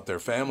information about their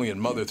family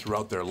and mother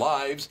throughout their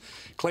lives,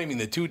 claiming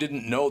the two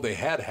didn't know they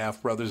had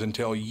half-brothers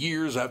until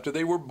years after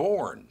they were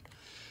born.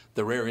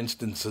 The rare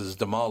instances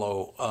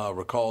Demalo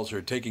recalls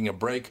her taking a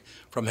break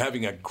from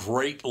having a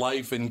great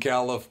life in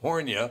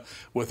California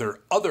with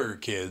her other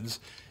kids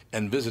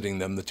and visiting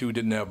them. The two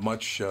didn't have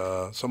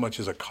so much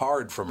as a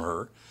card from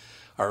her.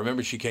 I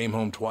remember she came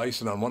home twice,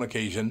 and on one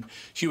occasion,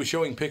 she was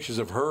showing pictures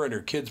of her and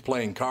her kids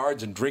playing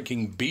cards and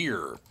drinking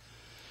beer.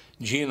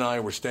 Gina and I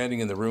were standing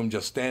in the room,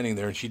 just standing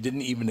there, and she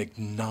didn't even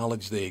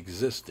acknowledge they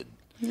existed.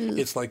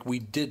 It's like we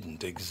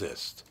didn't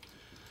exist.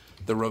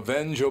 The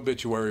revenge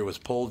obituary was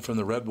pulled from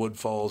the Redwood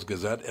Falls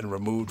Gazette and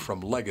removed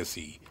from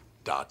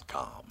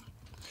Legacy.com.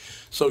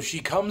 So she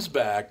comes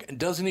back and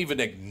doesn't even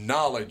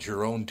acknowledge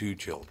her own 2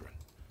 children.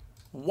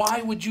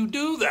 Why would you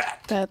do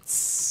that?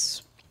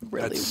 That's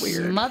really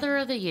weird. Mother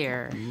of the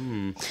Year.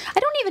 I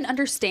don't even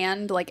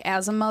understand, like,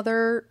 as a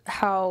mother,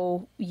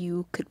 how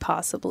you could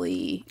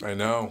possibly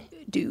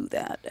do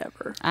that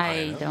ever.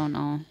 I don't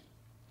know.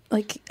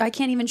 Like, I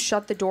can't even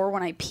shut the door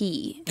when I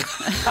pee.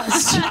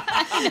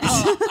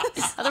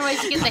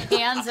 Otherwise, you get the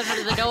hands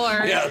over the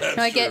door. Yeah,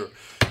 that's true.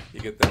 You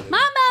get that.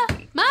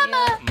 Mama!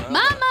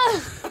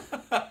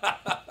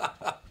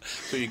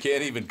 So you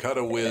can't even cut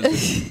a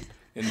whiz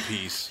in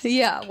peace.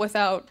 Yeah,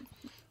 without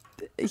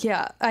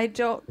Yeah, I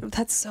don't.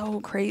 That's so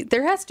great.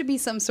 There has to be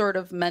some sort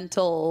of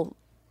mental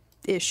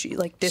issue,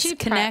 like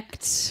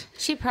disconnect.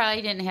 She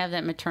probably didn't have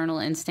that maternal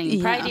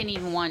instinct. Probably didn't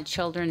even want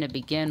children to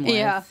begin with.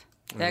 Yeah.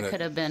 That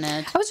could have been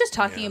it. I was just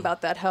talking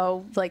about that,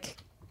 how, like,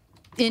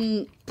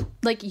 in,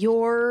 like,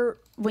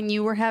 when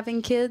you were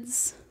having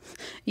kids,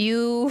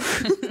 you...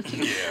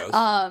 Yes.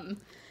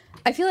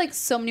 I feel like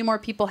so many more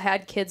people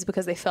had kids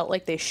because they felt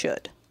like they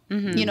should.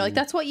 Mm-hmm. You know, like,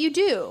 that's what you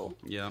do.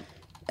 Yeah.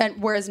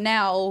 And whereas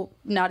now,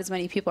 not as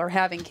many people are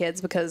having kids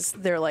because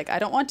they're like, I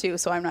don't want to,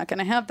 so I'm not going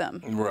to have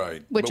them.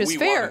 Right. Which is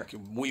fair.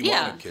 We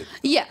wanted kids.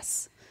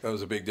 Yes. That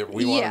was a big difference.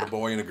 We wanted a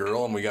boy and a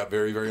girl, and we got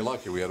very, very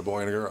lucky. We had a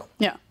boy and a girl.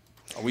 Yeah.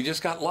 We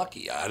just got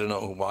lucky. I don't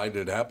know why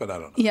did it happen. I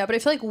don't know. Yeah, but I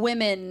feel like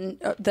women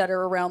that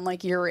are around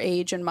like your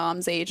age and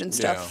mom's age and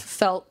stuff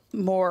felt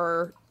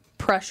more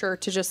pressure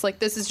to just like,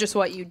 this is just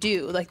what you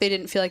do. Like they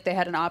didn't feel like they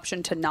had an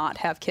option to not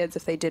have kids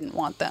if they didn't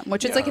want them.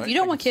 Which is like, if you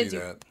don't want kids,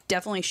 you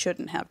definitely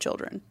shouldn't have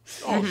children.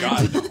 Oh,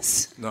 God,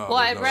 no. Well,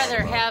 I'd rather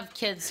have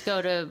kids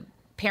go to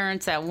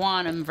parents that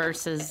want them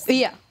versus...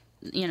 Yeah.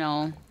 You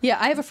know. Yeah,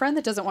 I have a friend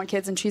that doesn't want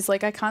kids, and she's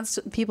like,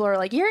 people are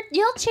like,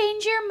 you'll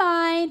change your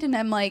mind. And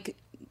I'm like...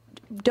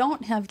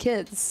 Don't have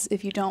kids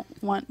if you don't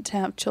want to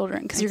have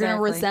children because you're going to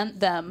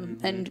resent them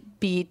and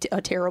be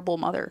a terrible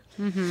mother.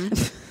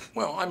 Mm-hmm.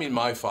 Well, I mean,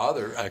 my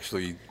father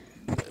actually,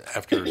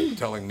 after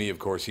telling me, of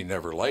course, he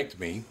never liked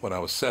me when I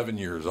was 7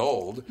 years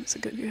old. That's a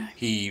good guy.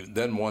 He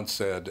then once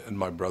said, and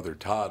my brother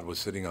Todd was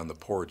sitting on the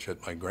porch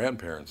at my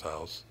grandparents'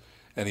 house,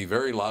 and he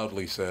very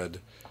loudly said,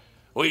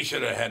 we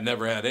should have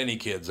never had any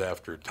kids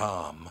after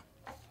Tom,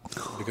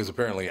 because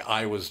apparently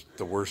I was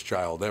the worst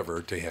child ever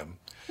to him.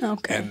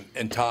 Okay.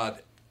 And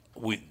Todd...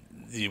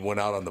 He went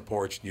out on the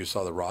porch and you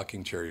saw the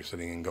rocking chair you're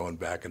sitting and going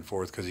back and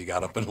forth because he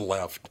got up and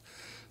left.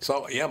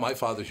 So, yeah, my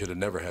father should have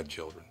never had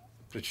children.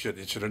 It should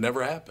have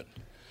never happened.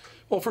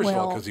 Well, first of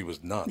all, because he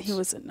was nuts. He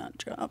was a nut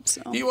job,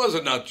 so. He was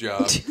a nut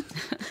job.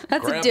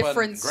 That's a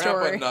different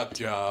story. Grandpa nut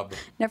job.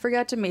 Never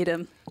got to meet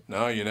him.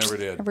 No, you never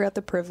did. Never got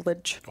the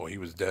privilege. Oh, he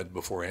was dead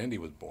before Andy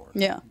was born.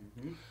 Yeah.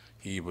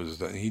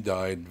 Mm-hmm. He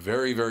died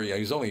very, very, he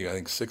was only, I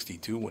think,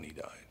 62 when he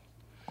died.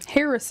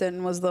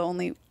 Harrison was the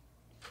only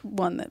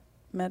one that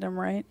met him,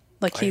 right?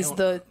 Like he would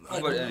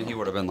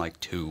have been like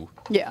 2.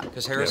 Yeah.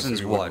 Because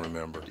Harrison's what?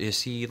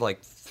 Is he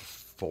like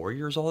 4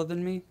 years older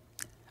than me?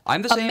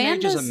 I'm the same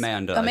age as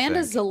Amanda.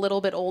 Amanda's a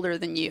little bit older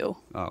than you.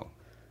 Oh.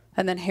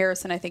 And then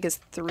Harrison, I think, is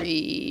 3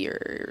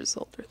 years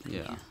older than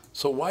you.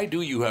 So why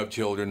do you have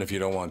children if you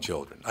don't want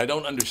children? I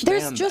don't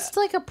understand There's just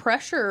like a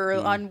pressure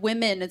on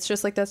women. It's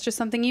just like, that's just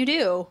something you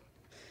do.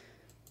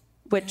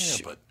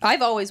 Which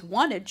I've always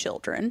wanted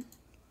children.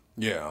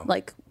 Yeah.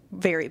 Like,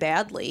 very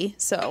badly,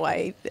 so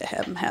I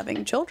am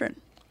having children.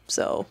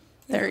 So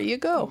there you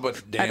go.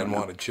 But Dan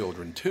wanted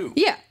children too.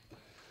 Yeah.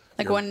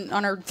 Like when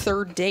on our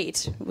 3rd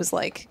date, it was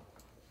like,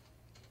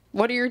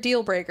 what are your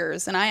deal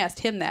breakers? And I asked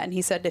him that, and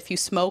he said if you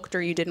smoked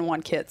or you didn't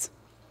want kids.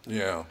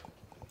 Yeah.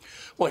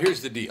 Well,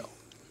 here's the deal.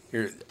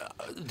 Here,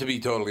 to be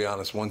totally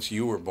honest, once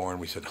you were born,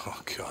 we said,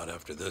 oh, God,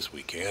 after this,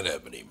 we can't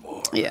have any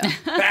more. Yeah.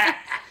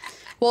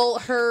 Well,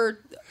 her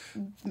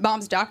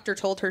mom's doctor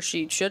told her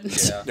she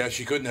shouldn't. Yeah,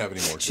 she couldn't have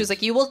any more kids. She was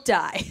like, you will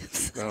die.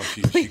 No,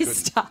 she couldn't.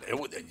 Stop.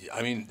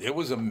 It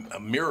was a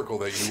miracle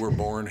that you were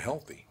born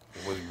healthy.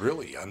 It was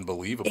really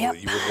unbelievable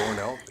that you were born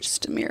healthy.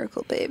 Just a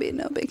miracle, baby.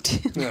 No big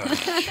deal.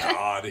 Oh,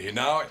 God.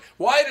 Now,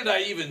 why did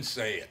I even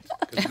say it?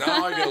 Because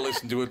now I got to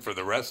listen to it for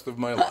the rest of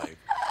my life.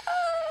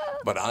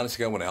 But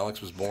honestly, when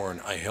Alex was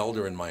born, I held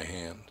her in my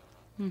hand.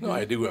 Mm-hmm. No,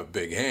 I do have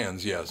big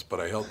hands, yes, but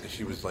I held her.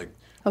 She was like,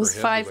 I was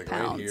 5 was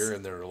pounds. Right here,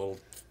 and their little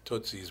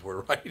tootsies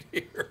were right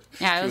here.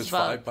 Yeah, she was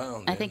 5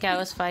 pounds. I think I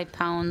was 5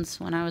 pounds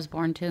when I was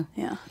born, too.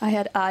 Yeah, I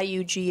had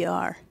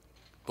IUGR.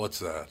 What's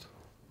that?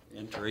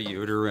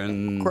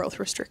 Intrauterine growth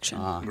restriction.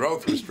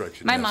 Growth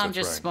restriction. My mom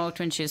just smoked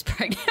when she was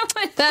pregnant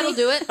with That'll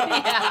do it. Yeah.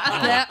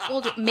 That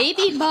will do.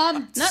 Maybe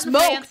mom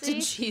smoked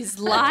and she's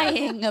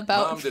lying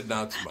about Mom did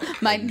not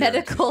smoke. My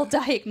medical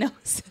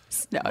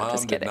diagnosis. No, I'm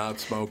just kidding. Mom did not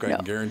smoke. I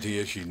can guarantee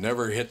you she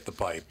never hit the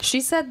pipe.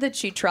 She said that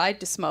she tried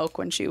to smoke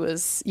when she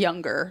was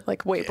younger,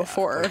 like way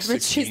before. Like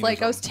but she's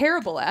like, I was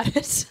terrible at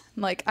it.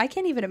 I'm like, I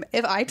can't even.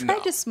 If I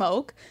tried to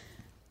smoke,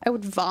 I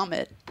would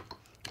vomit.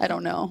 I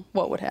don't know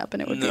what would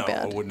happen. It would be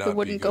bad. It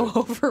wouldn't go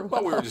over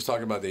well. Well, we were just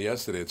talking about that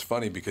yesterday. It's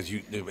funny because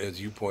as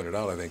you pointed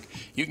out, I think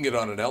you can get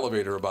on an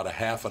elevator about a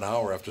half an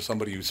hour after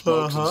somebody who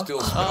smokes and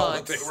still smell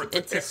that they were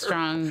there. It's a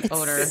strong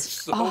odor. It's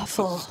so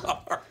awful.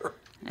 Bizarre.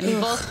 I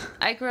mean,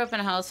 I grew up in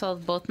a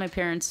household. Both my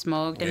parents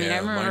smoked. I mean, I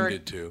remember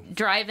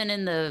driving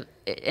in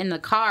the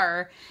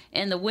car,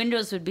 and the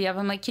windows would be up.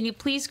 I'm like, "Can you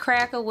please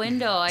crack a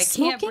window? I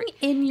can't." Smoking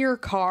in your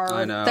car.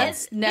 I know.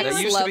 That's next level.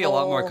 That used to be a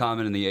lot more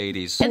common in the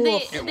 80s.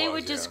 And they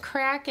would just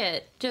crack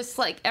it, just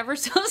like ever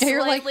so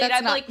slightly. Like,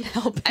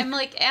 I'm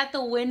like at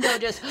the window,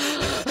 just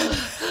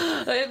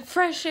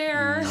fresh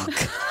air.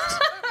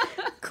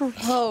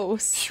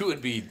 Gross. You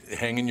would be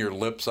hanging your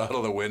lips out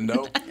of the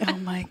window. Oh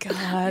my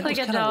God. Like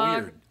a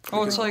dog. Weird.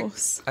 Oh, it's like,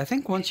 I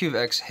think once you've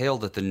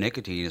exhaled it, the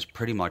nicotine is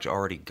pretty much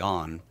already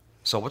gone.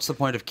 So what's the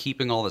point of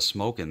keeping all the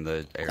smoke in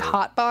the air?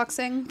 Hot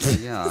boxing?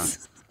 Yeah.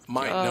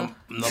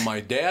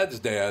 My dad's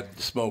dad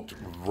smoked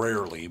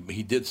rarely.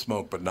 He did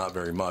smoke, but not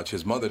very much.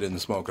 His mother didn't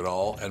smoke at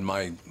all, and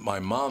my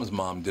mom's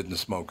mom didn't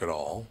smoke at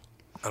all.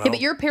 Yeah,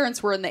 but your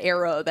parents were in the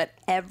era that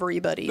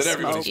everybody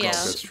smoked.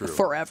 That's true.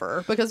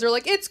 Forever. Because they're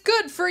like, it's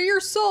good for your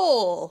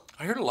soul.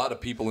 I heard a lot of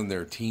people in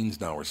their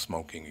teens now are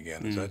smoking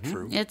again. Is that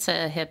true? It's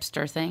a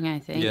hipster thing, I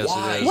think. Yes,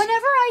 Why? it is.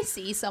 Whenever I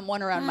see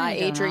someone around my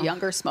age or know.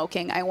 younger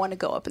smoking, I want to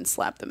go up and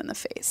slap them in the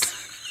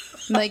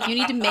face. I'm like, you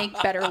need to make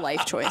better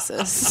life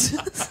choices.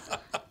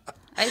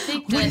 I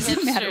think the does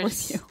it matter with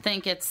hipsters you?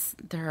 think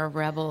they're a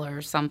rebel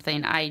or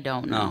something. I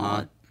don't know.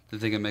 I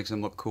think it makes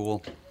them look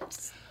cool.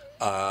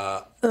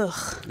 Ugh.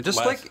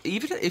 Just like,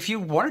 even if you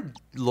want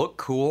to look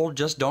cool,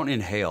 just don't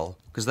inhale.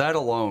 Because that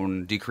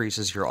alone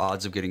decreases your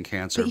odds of getting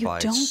cancer But you by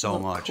don't so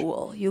look much.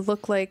 cool. You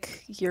look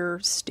like you're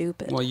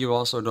stupid. Well, you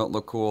also don't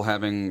look cool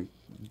having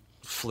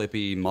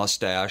flippy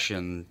mustache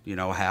and,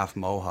 half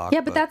mohawk.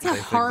 Yeah, but that's I not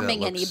think that harming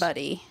looks-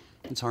 anybody.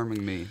 It's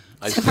harming me.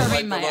 It's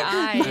harming my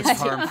eyes. It's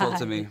harmful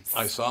to me.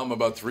 I saw him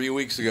about 3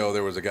 weeks ago.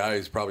 There was a guy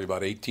who's probably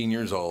about 18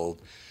 years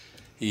old.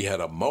 He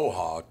had a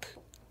mohawk,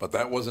 but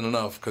that wasn't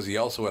enough because he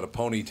also had a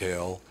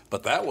ponytail.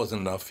 But that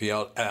wasn't enough. He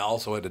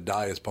also had to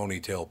dye his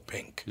ponytail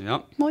pink.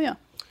 Yep. Well, yeah.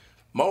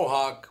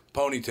 Mohawk,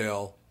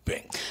 ponytail,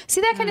 pink.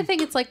 See, that kind of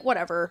thing, it's like,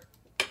 whatever.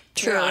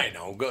 Sure. Yeah, I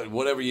know. Good.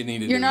 Whatever you need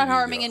to do. You're not you need to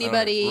harming do.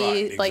 anybody.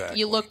 Right, Like, exactly.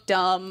 you look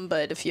dumb,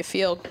 but if you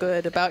feel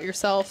good about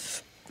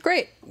yourself,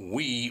 great.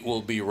 We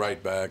will be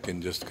right back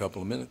in just a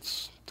couple of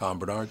minutes. Tom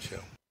Bernard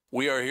Show.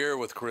 We are here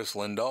with Chris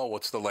Lindahl.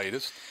 What's the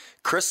latest?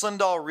 Chris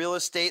Lindahl Real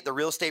Estate, the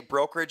real estate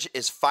brokerage,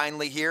 is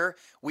finally here.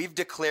 We've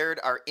declared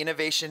our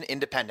innovation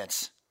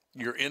independence.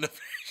 Your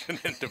innovation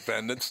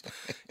independence.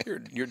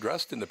 You're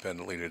dressed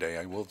independently today.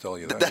 I will tell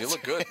you that. You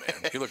look good,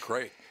 man. You look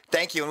great.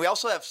 Thank you. And we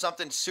also have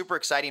something super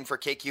exciting for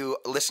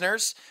KQ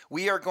listeners.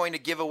 We are going to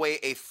give away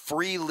a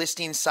free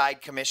listing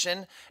side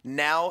commission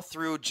now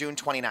through June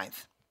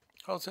 29th.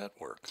 How's that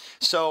work?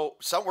 So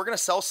we're going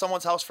to sell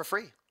someone's house for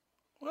free.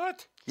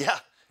 What? Yeah.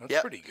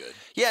 That's pretty good.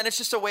 Yeah, and it's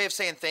just a way of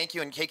saying thank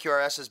you. And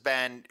KQRS has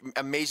been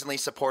amazingly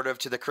supportive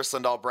to the Chris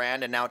Lindahl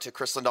brand and now to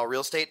Chris Lindahl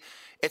Real Estate.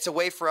 It's a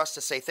way for us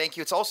to say thank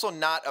you. It's also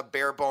not a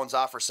bare bones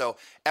offer. So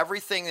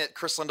everything that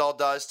Chris Lindahl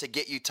does to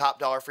get you top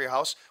dollar for your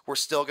house, we're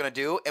still going to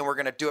do, and we're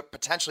going to do it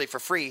potentially for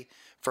free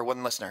for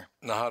one listener.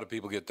 Now, how do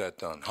people get that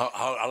done?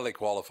 How do they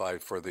qualify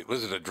for the?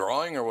 Was it a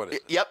drawing or what? Is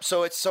it? Yep.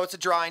 So it's a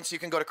drawing. So you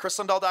can go to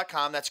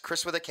chrislindahl.com. That's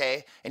Chris with a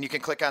K, and you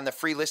can click on the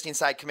free listing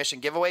side commission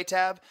giveaway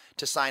tab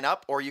to sign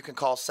up, or you can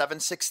call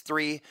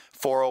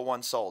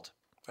 763-401-SOLD.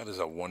 That is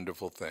a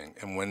wonderful thing.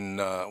 And when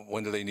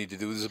do they need to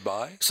do this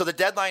by? So the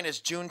deadline is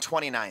June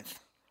 29th.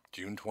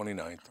 June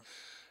 29th.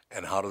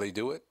 And how do they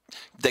do it?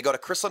 They go to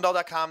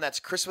chrislindahl.com. That's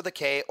Chris with a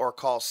K, or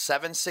call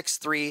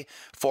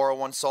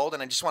 763-401-SOLD.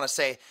 And I just want to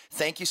say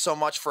thank you so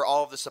much for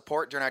all of the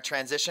support during our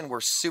transition.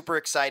 We're super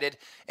excited,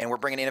 and we're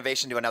bringing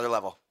innovation to another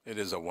level. It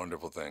is a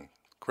wonderful thing.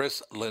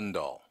 Chris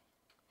Lindahl.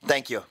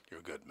 Thank you. You're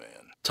a good man.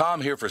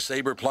 Tom here for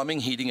Sabre Plumbing,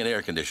 Heating, and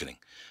Air Conditioning.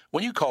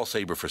 When you call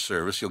Sabre for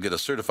service, you'll get a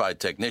certified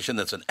technician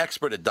that's an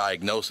expert at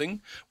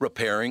diagnosing,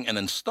 repairing, and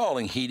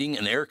installing heating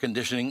and air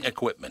conditioning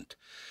equipment.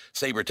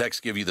 Sabre Techs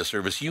give you the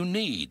service you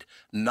need,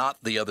 not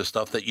the other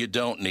stuff that you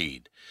don't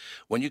need.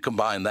 When you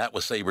combine that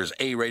with Sabre's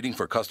A rating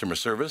for customer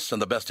service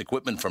and the best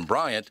equipment from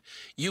Bryant,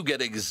 you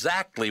get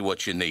exactly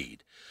what you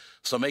need.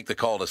 So make the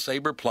call to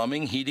Sabre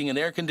Plumbing, Heating, and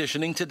Air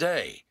Conditioning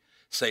today.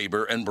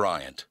 Sabre and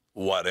Bryant,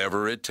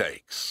 whatever it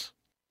takes.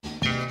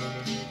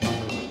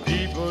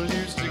 People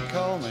used to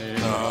call me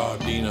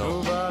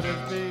Dino. Nobody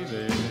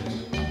Baby,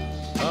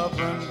 up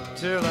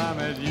until I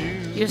met you.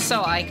 You're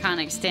so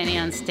iconic standing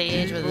on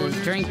stage with his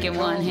drink in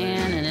one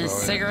hand and his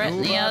cigarette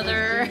in the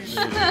other.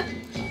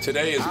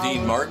 Today is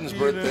Dean Martin's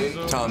birthday,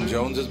 Tom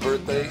Jones's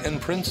birthday, and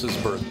Prince's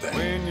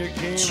birthday.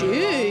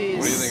 Jeez.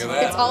 What do you think of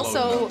that? It's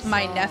also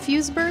my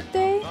nephew's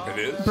birthday. It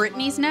is?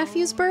 Brittany's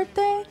nephew's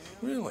birthday.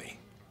 Really?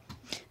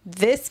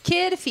 This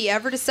kid, if he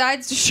ever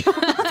decides to show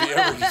up. If he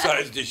ever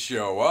decides to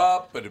show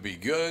up, it'd be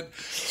good.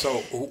 So,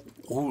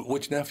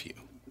 which nephew?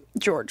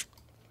 George.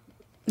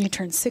 He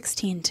turned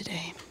 16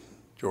 today.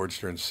 George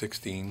turned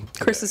 16 today.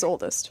 Chris is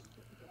oldest.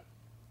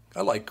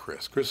 I like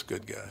Chris. Chris is a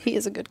good guy. He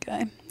is a good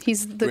guy.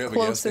 He's we the have a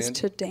closest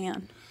guest, to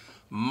Dan.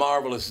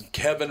 Marvelous.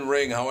 Kevin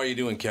Ring. How are you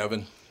doing,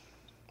 Kevin?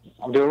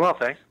 I'm doing well,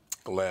 thanks.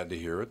 Glad to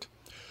hear it.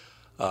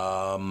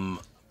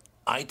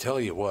 I tell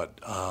you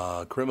what,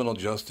 criminal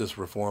justice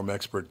reform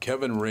expert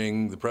Kevin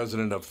Ring, the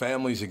president of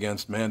Families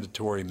Against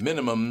Mandatory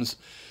Minimums.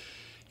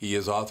 He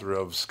is author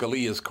of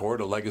Scalia's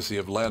Court, A Legacy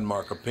of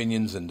Landmark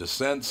Opinions and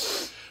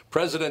Dissents.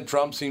 President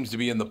Trump seems to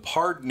be in the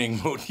pardoning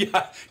mood.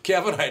 Yeah,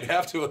 Kevin, I'd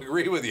have to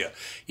agree with you.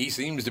 He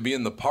seems to be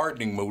in the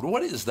pardoning mood.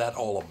 What is that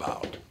all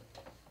about?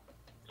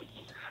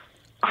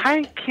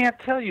 I can't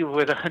tell you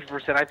with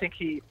 100%. I think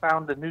he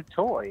found a new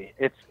toy.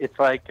 It's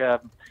like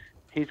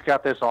he's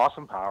got this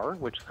awesome power,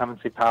 which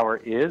clemency power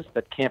is,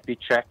 that can't be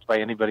checked by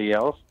anybody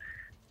else.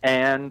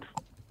 And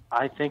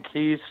I think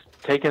he's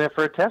taken it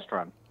for a test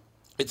run.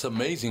 It's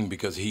amazing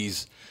because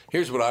here's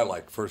what I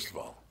like, first of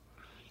all.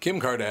 Kim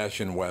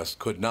Kardashian West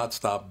could not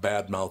stop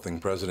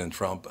bad-mouthing President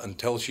Trump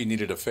until she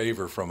needed a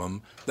favor from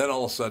him. Then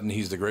all of a sudden,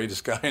 he's the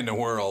greatest guy in the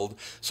world.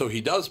 So he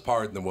does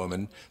pardon the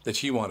woman that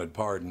she wanted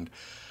pardoned.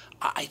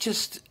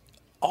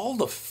 All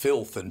the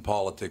filth in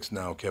politics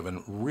now,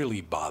 Kevin,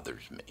 really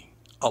bothers me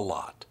a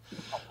lot.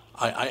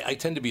 I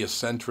tend to be a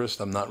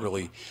centrist.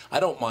 I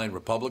don't mind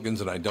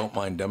Republicans and I don't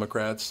mind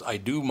Democrats. I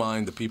do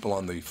mind the people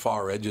on the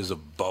far edges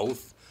of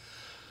both,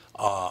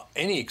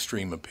 any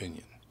extreme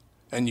opinion.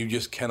 And you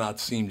just cannot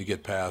seem to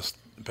get past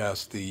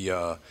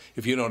the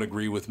if you don't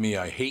agree with me,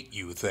 I hate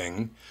you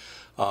thing.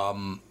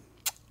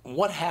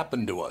 What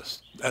happened to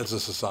us as a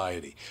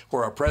society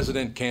where our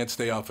president can't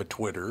stay off of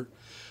Twitter,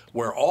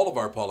 where all of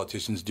our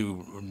politicians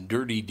do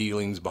dirty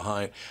dealings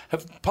behind?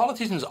 Have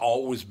politicians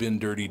always been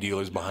dirty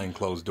dealers behind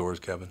closed doors,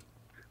 Kevin?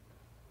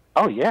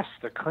 Oh, yes,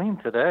 they're clean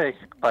today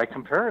by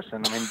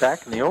comparison. I mean,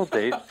 back in the old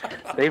days,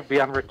 they'd be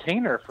on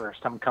retainer for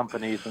some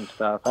companies and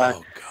stuff.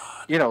 Oh,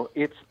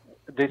 God.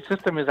 The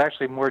system is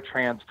actually more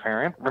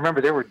transparent.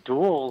 Remember, there were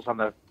duels on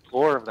the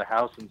floor of the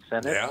House and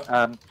Senate.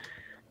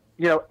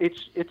 Yeah.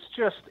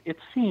 It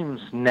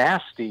seems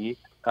nasty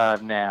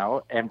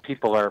now, and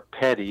people are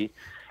petty,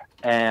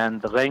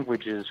 and the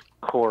language is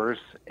coarse,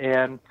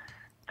 and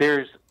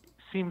there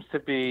seems to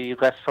be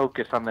less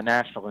focus on the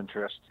national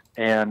interest,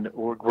 and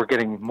we're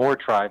getting more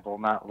tribal,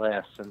 not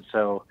less, and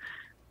so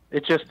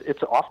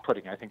it's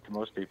off-putting, I think, to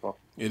most people.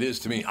 It is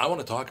to me. I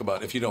want to talk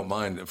about, if you don't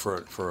mind,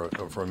 for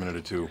a minute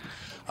or two,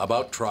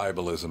 about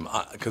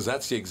tribalism, because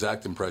that's the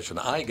exact impression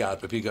I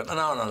got. But people go,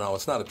 no,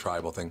 it's not a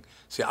tribal thing.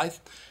 See, I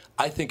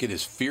think it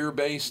is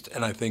fear-based,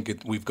 and I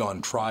think we've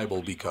gone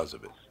tribal because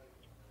of it.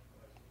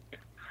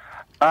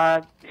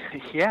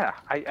 Yeah,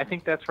 I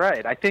think that's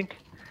right. I think,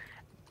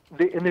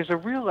 and there's a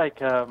real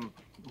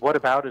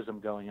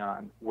whataboutism going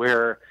on,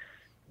 where,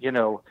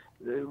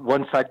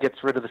 one side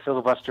gets rid of the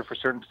filibuster for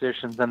certain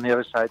positions, then the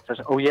other side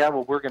says, oh, yeah,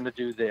 well, we're going to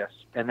do this,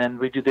 and then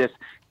we do this.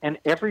 And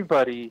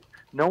everybody,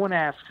 no one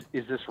asks,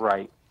 is this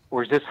right,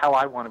 or is this how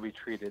I want to be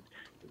treated?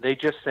 They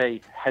just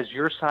say, has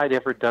your side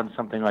ever done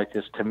something like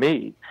this to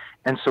me?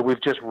 And so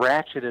we've just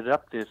ratcheted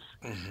up this,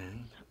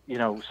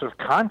 sort of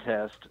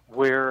contest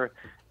where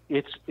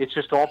it's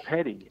just all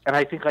petty. And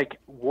I think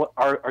what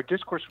our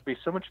discourse would be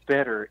so much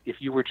better if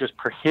you were just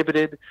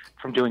prohibited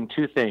from doing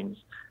two things: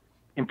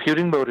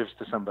 imputing motives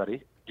to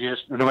somebody.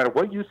 No matter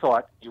what you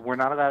thought, you were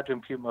not allowed to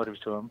impute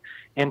motives to them.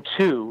 And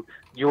two,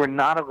 you were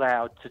not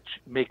allowed to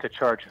make a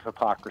charge of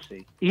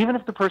hypocrisy. Even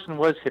if the person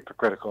was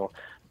hypocritical,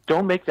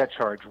 don't make that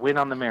charge. Win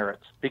on the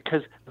merits.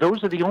 Because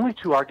those are the only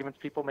two arguments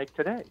people make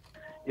today,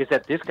 is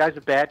that this guy's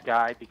a bad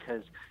guy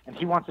and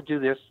he wants to do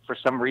this for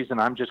some reason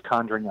I'm just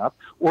conjuring up.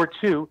 Or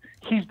two,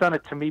 he's done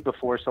it to me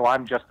before, so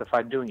I'm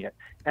justified in doing it.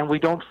 And we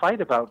don't fight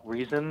about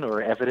reason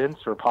or evidence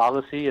or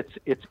policy.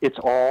 It's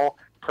all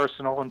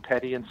personal and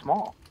petty and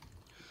small.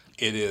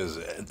 It is,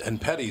 and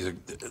petty is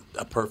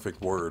a perfect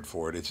word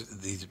for it. It's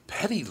these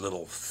petty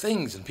little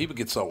things, and people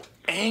get so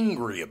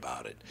angry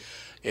about it.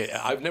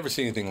 I've never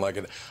seen anything like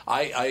it.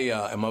 I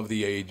am of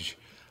the age,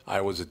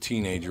 I was a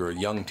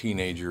young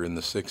teenager in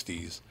the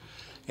 60s,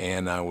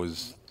 and I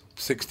was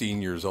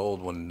 16 years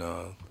old when,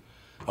 I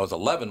was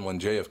 11 when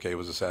JFK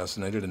was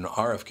assassinated, and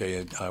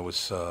RFK, I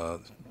was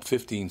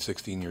 15,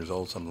 16 years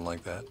old, something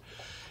like that.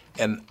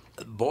 And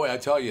boy, I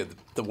tell you,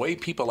 the way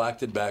people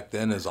acted back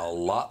then is a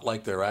lot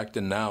like they're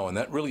acting now, and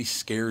that really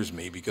scares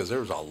me because there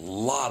was a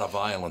lot of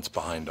violence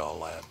behind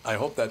all that. I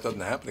hope that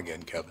doesn't happen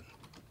again, Kevin.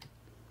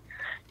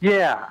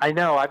 Yeah, I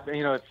know.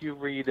 If you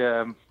read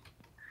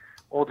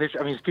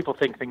people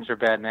think things are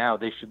bad now.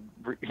 They should,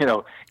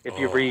 if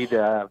you read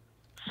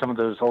some of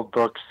those old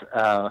books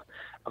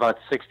about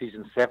 60s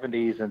and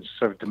 70s and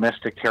sort of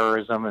domestic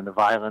terrorism and the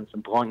violence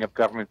and blowing up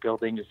government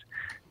buildings,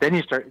 then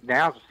you start.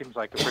 Now it seems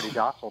like a pretty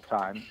docile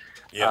time.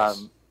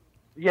 Yes.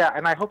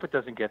 And I hope it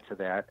doesn't get to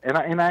that, and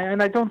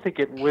I don't think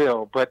it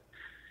will. But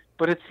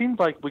it seemed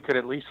like we could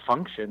at least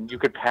function. You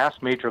could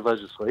pass major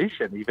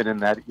legislation even in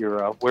that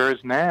era.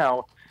 Whereas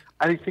now,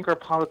 I think our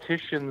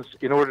politicians,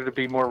 in order to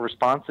be more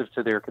responsive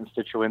to their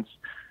constituents,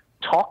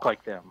 talk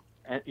like them.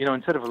 And,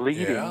 instead of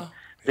leading,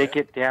 they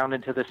get down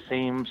into the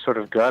same sort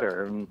of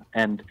gutter,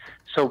 and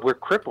so we're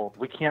crippled.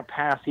 We can't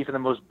pass even the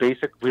most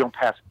basic. We don't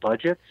pass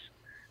budgets.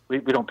 We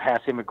don't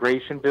pass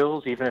immigration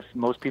bills, even if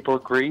most people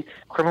agree.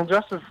 Criminal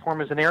justice reform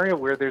is an area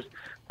where there's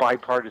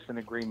bipartisan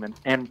agreement,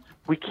 and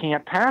we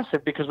can't pass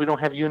it because we don't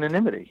have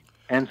unanimity.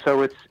 And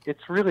so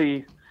it's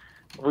really,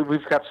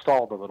 we've got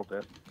stalled a little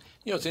bit.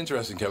 It's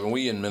interesting, Kevin.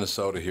 We in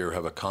Minnesota here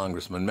have a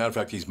congressman. Matter of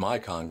fact, he's my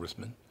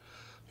congressman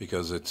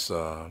because it's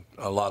a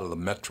lot of the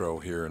metro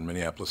here in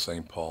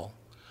Minneapolis-St. Paul.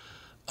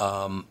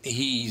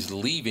 He's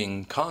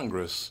leaving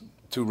Congress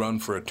to run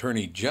for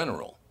Attorney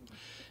General.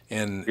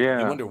 And you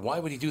wonder, why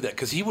would he do that?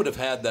 Because he would have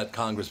had that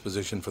Congress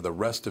position for the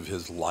rest of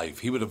his life.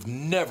 He would have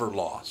never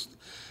lost.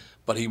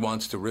 But he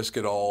wants to risk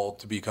it all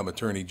to become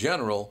Attorney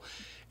General.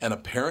 And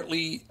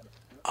apparently,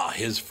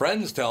 his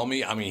friends tell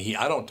me,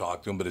 I don't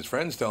talk to him, but his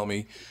friends tell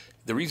me,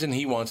 the reason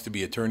he wants to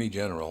be Attorney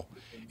General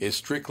is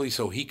strictly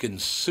so he can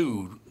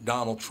sue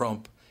Donald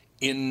Trump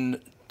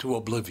into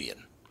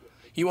oblivion.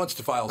 He wants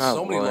to file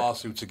so many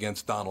lawsuits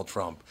against Donald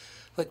Trump.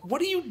 Like,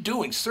 what are you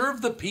doing?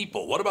 Serve the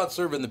people. What about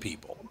serving the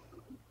people?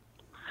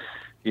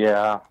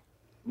 Yeah,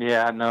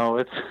 no,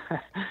 it's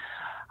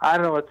I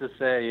don't know what to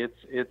say.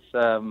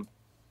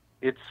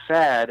 It's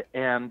sad,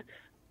 and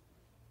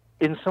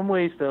in some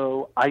ways,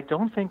 though, I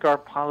don't think our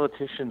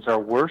politicians are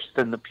worse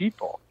than the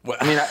people. Well,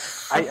 I mean,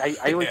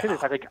 I always say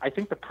this. I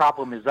think the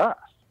problem is us.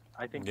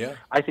 I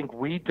think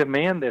we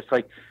demand this.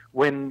 Like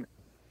when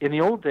in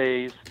the old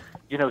days,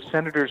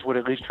 senators would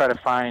at least try to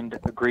find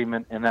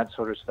agreement and that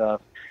sort of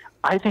stuff.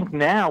 I think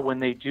now when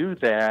they do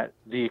that,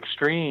 the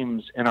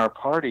extremes in our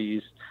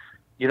parties,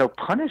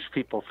 punish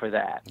people for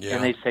that,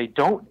 and they say,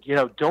 don't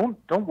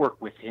work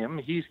with him.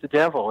 He's the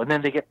devil, and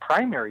then they get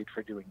primaried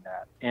for doing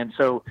that. And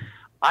so,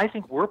 I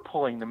think we're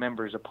pulling the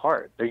members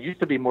apart. There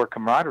used to be more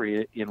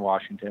camaraderie in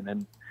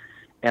Washington,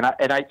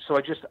 I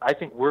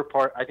think we're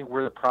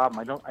the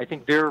problem. I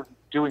think they're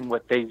doing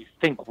what they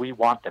think we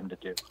want them to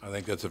do. I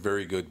think that's a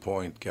very good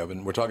point,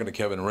 Kevin. We're talking to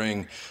Kevin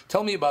Ring.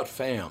 Tell me about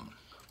FAM.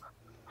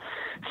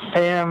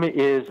 FAM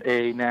is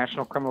a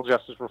national criminal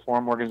justice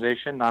reform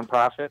organization,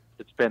 nonprofit.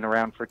 It's been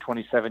around for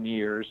 27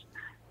 years,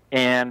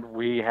 and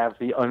we have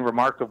the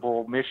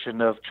unremarkable mission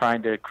of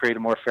trying to create a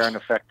more fair and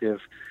effective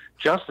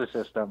justice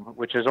system,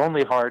 which is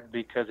only hard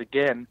because,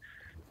 again,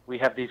 we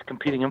have these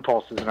competing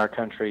impulses in our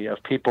country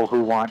of people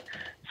who want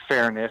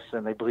fairness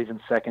and they believe in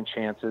second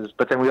chances,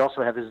 but then we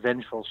also have this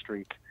vengeful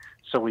streak.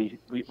 So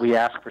we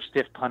ask for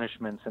stiff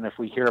punishments, and if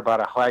we hear about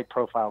a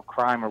high-profile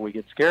crime or we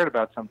get scared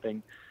about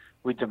something,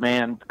 we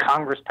demand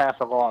Congress pass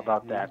a law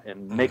about that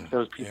and make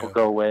those people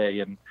go away,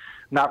 and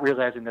not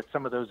realizing that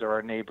some of those are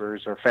our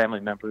neighbors or family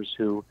members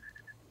who,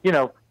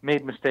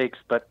 made mistakes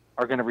but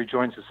are going to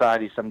rejoin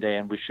society someday,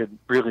 and we should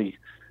really,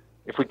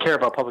 if we care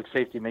about public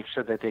safety, make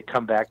sure that they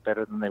come back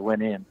better than they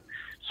went in.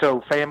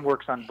 So FAM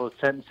works on both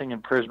sentencing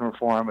and prison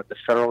reform at the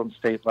federal and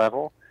state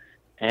level,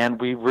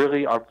 and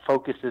our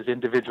focus is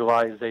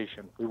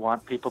individualization. We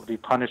want people to be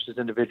punished as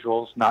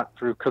individuals, not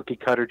through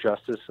cookie-cutter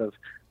justice of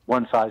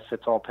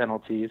one-size-fits-all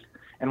penalties.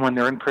 And when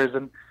they're in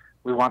prison,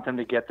 we want them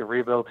to get the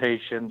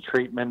rehabilitation,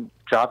 treatment,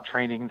 job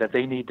training that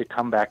they need to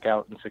come back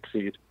out and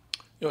succeed.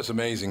 It's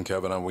amazing,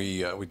 Kevin, and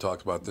we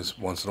talk about this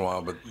once in a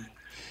while, but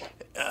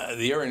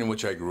the area in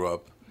which I grew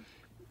up,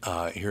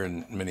 here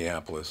in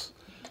Minneapolis,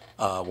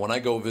 when I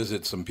go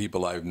visit some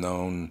people I've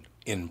known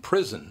in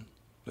prison,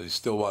 the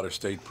Stillwater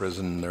State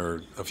Prison, there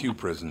are a few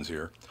prisons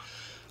here,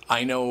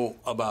 I know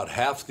about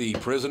half the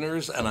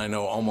prisoners, and I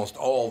know almost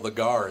all the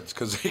guards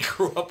because they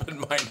grew up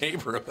in my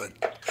neighborhood.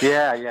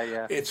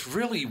 Yeah. It's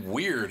really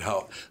weird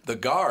how the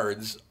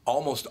guards,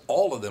 almost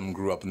all of them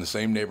grew up in the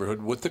same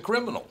neighborhood with the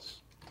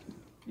criminals.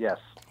 Yes.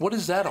 What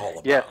is that all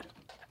about? Yes.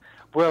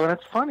 Well, and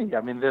it's funny.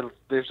 I mean,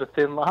 there's a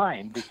thin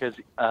line because,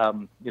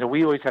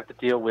 we always have to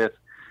deal with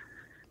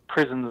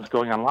prisons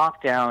going on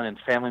lockdown and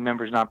family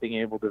members not being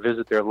able to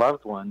visit their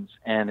loved ones.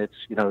 And it's,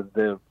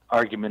 the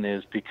argument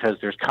is because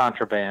there's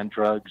contraband,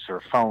 drugs,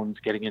 or phones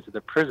getting into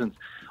the prisons.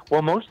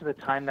 Well, most of the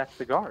time that's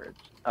the guards.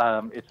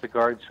 It's the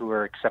guards who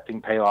are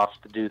accepting payoffs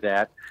to do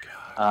that,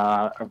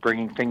 are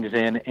bringing things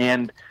in.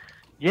 And,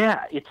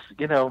 it's,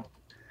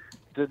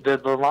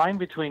 the line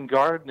between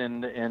guard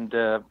and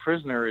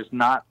prisoner is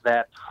not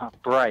that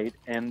bright,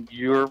 and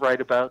you're right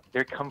about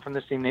they come from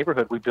the same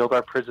neighborhood. We build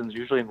our prisons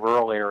usually in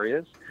rural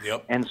areas,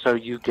 and so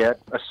you get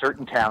a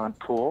certain talent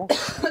pool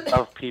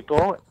of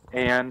people,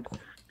 and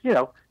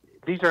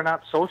these are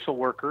not social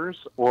workers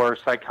or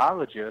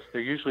psychologists.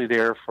 They're usually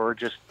there for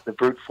just the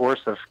brute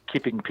force of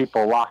keeping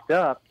people locked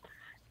up,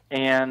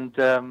 and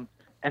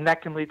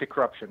that can lead to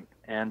corruption.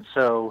 And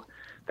so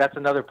that's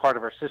another part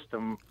of our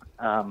system,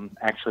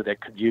 actually,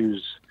 that could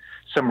use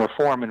some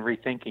reform and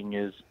rethinking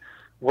is,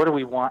 what do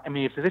we want? I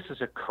mean, if this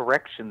is a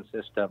correction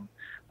system,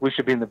 we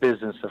should be in the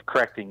business of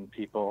correcting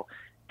people.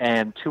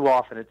 And too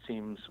often it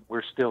seems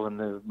we're still in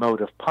the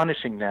mode of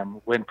punishing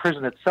them when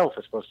prison itself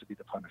is supposed to be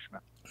the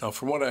punishment. Now,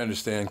 from what I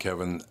understand,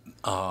 Kevin,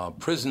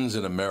 prisons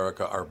in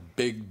America are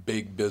big,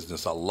 big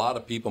business. A lot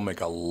of people make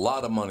a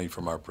lot of money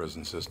from our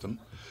prison system.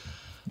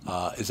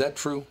 Is that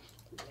true?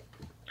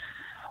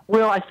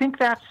 Well, I think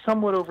that's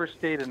somewhat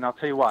overstated, and I'll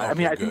tell you why.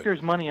 Okay, I think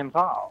there's money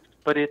involved,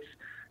 but it's,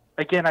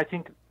 again, I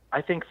think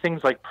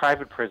things like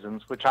private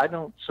prisons, which I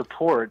don't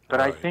support,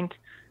 but I think,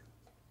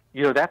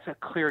 that's a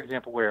clear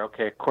example where,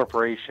 okay, a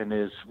corporation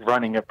is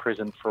running a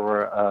prison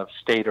for a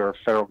state or a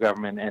federal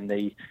government, and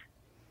they,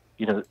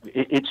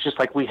 it's just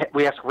like we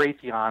ask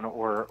Raytheon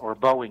or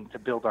Boeing to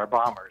build our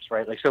bombers,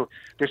 right? Like, so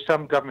there's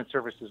some government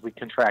services we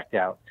contract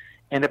out.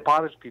 And it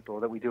bothers people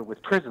that we do it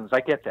with prisons.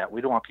 I get that.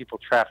 We don't want people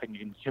trafficking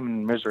in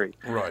human misery.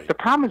 Right. The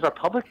problem is our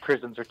public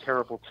prisons are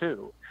terrible,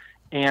 too.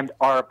 And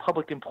our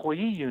public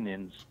employee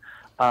unions,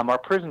 our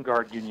prison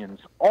guard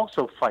unions,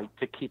 also fight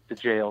to keep the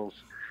jails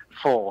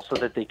full so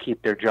that they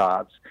keep their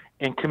jobs.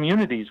 And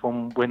communities,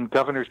 when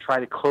governors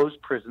try to close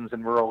prisons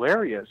in rural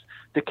areas,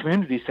 the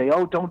communities say,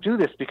 oh, don't do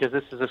this because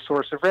this is a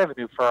source of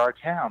revenue for our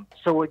town.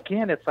 So,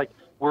 again, it's like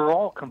we're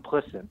all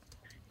complicit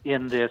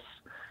in this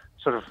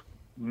sort of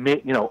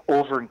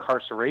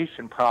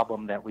over-incarceration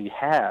problem that we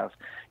have.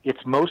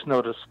 It's most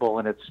noticeable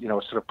in its,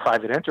 sort of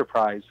private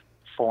enterprise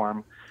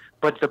form.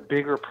 But the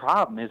bigger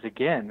problem is,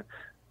 again,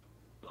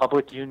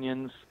 public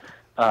unions,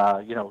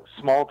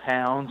 small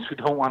towns who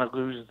don't want to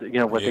lose,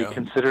 what they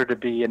consider to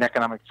be an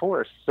economic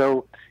force.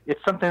 So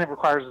it's something that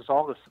requires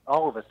all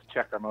of us to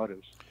check our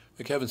motives.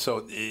 Kevin,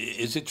 so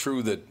is it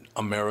true that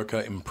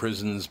America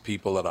imprisons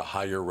people at a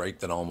higher rate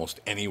than almost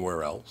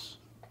anywhere else?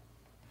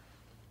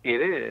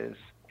 It is.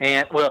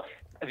 And, well,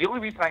 the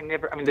only reason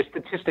the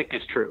statistic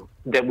is true,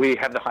 that we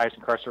have the highest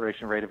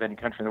incarceration rate of any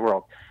country in the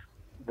world.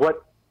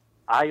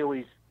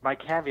 My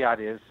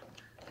caveat is,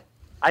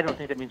 I don't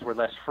think that means we're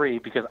less free,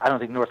 because I don't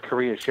think North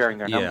Korea is sharing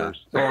their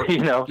numbers.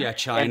 Yeah,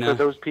 China. And for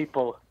those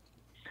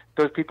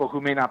people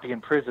who may not be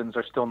in prisons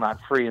are still not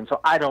free. And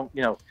so I don't,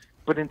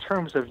 but in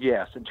terms of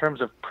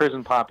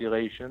prison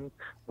population,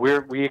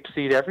 we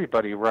exceed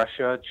everybody,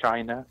 Russia,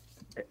 China.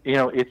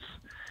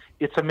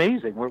 It's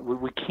amazing.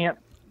 We can't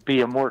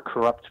be a more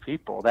corrupt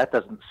people. That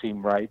doesn't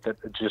seem right. That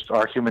just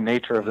our human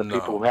nature of the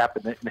people who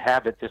happen to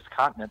inhabit this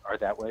continent are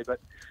that way.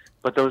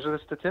 But those are the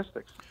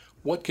statistics.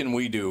 What can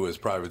we do as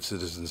private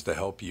citizens to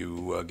help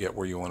you get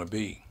where you want to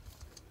be?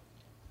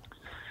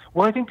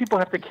 Well, I think people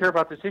have to care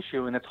about this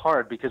issue, and it's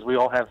hard because we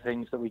all have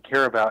things that we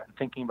care about, and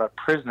thinking about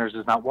prisoners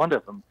is not one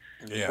of them.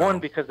 Yeah. One,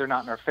 because they're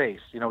not in our face,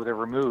 they're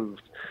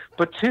removed.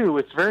 But two,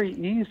 it's very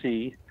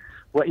easy.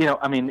 Well,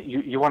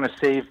 you want to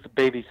save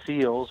baby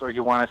seals, or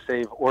you want to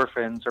save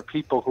orphans, or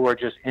people who are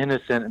just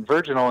innocent and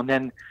virginal, and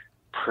then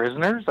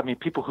prisoners.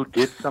 People who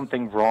did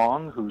something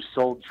wrong, who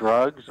sold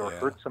drugs or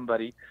hurt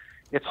somebody.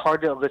 It's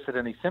hard to elicit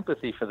any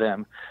sympathy for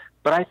them.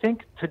 But I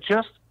think to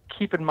just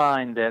keep in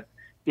mind that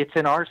it's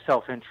in our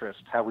self-interest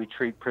how we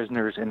treat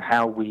prisoners and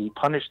how we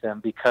punish them,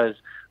 because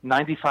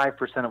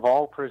 95% of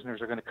all prisoners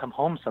are going to come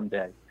home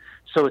someday.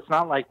 So it's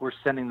not like we're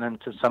sending them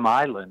to some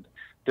island.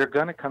 They're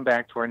going to come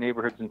back to our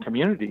neighborhoods and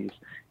communities.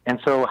 And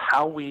so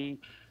how we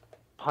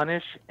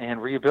punish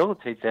and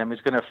rehabilitate them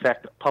is going to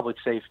affect public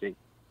safety.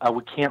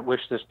 We can't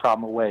wish this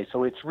problem away.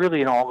 So it's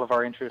really in all of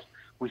our interest.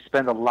 We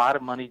spend a lot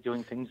of money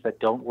doing things that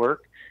don't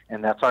work,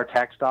 and that's our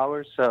tax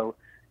dollars. So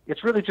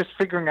it's really just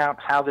figuring out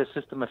how this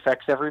system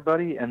affects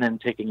everybody and then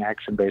taking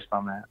action based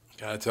on that.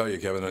 I tell you,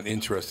 Kevin,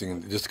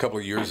 just a couple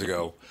of years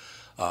ago,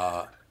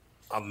 a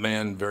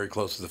man very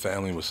close to the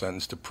family was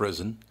sentenced to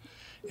prison,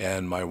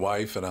 and my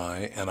wife and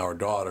I and our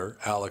daughter,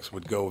 Alex,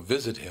 would go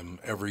visit him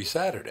every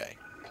Saturday.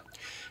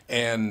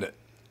 And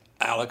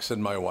Alex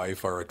and my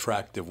wife are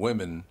attractive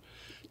women.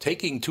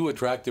 Taking two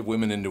attractive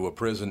women into a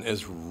prison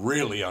is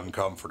really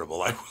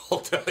uncomfortable, I will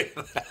tell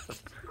you that.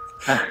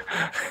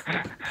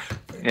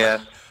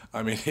 Yes.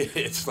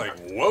 It's like,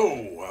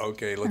 whoa,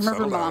 okay, let's I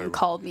remember Mom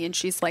called me and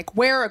she's like,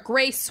 wear a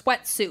gray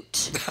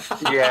sweatsuit.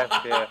 Yes.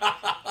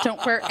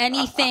 Don't wear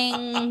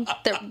anything.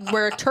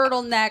 Wear a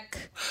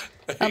turtleneck,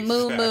 a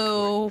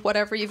muumuu,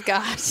 whatever you've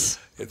got.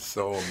 It's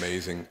so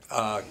amazing.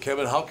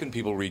 Kevin, how can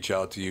people reach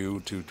out to you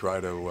to try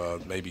to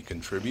maybe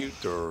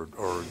contribute or?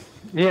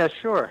 Yeah,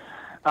 sure.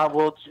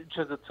 Well,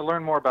 to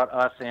learn more about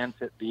us and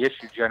the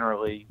issue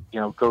generally,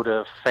 go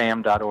to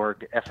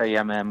famm.org,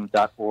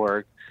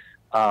 famm.org.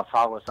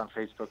 Follow us on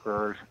Facebook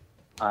or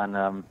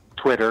on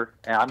Twitter.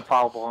 And I'm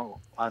followable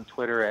on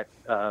Twitter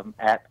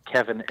at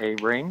Kevin A.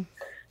 Ring.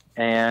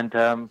 And,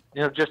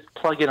 just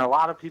plug in. A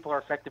lot of people are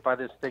affected by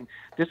this thing.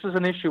 This is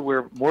an issue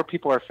where more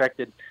people are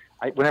affected.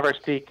 Whenever I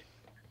speak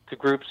to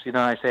groups,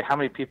 I say, how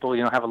many people,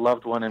 have a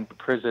loved one in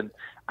prison?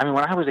 When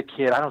I was a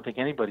kid, I don't think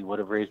anybody would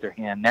have raised their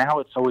hand. Now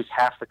it's always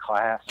half the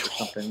class or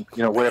something,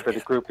 whatever the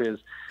group is.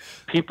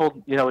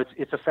 People,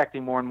 it's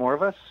affecting more and more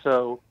of us,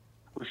 so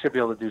we should be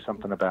able to do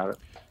something about it.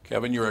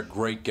 Kevin, you're a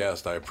great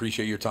guest. I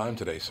appreciate your time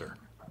today, sir.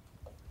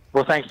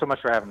 Well, thanks so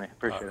much for having me.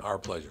 Appreciate it. Our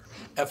pleasure.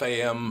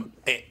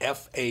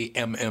 FAMM.org.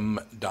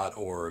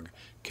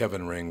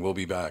 Kevin Ring. We'll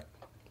be back.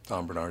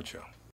 Tom Bernard Show.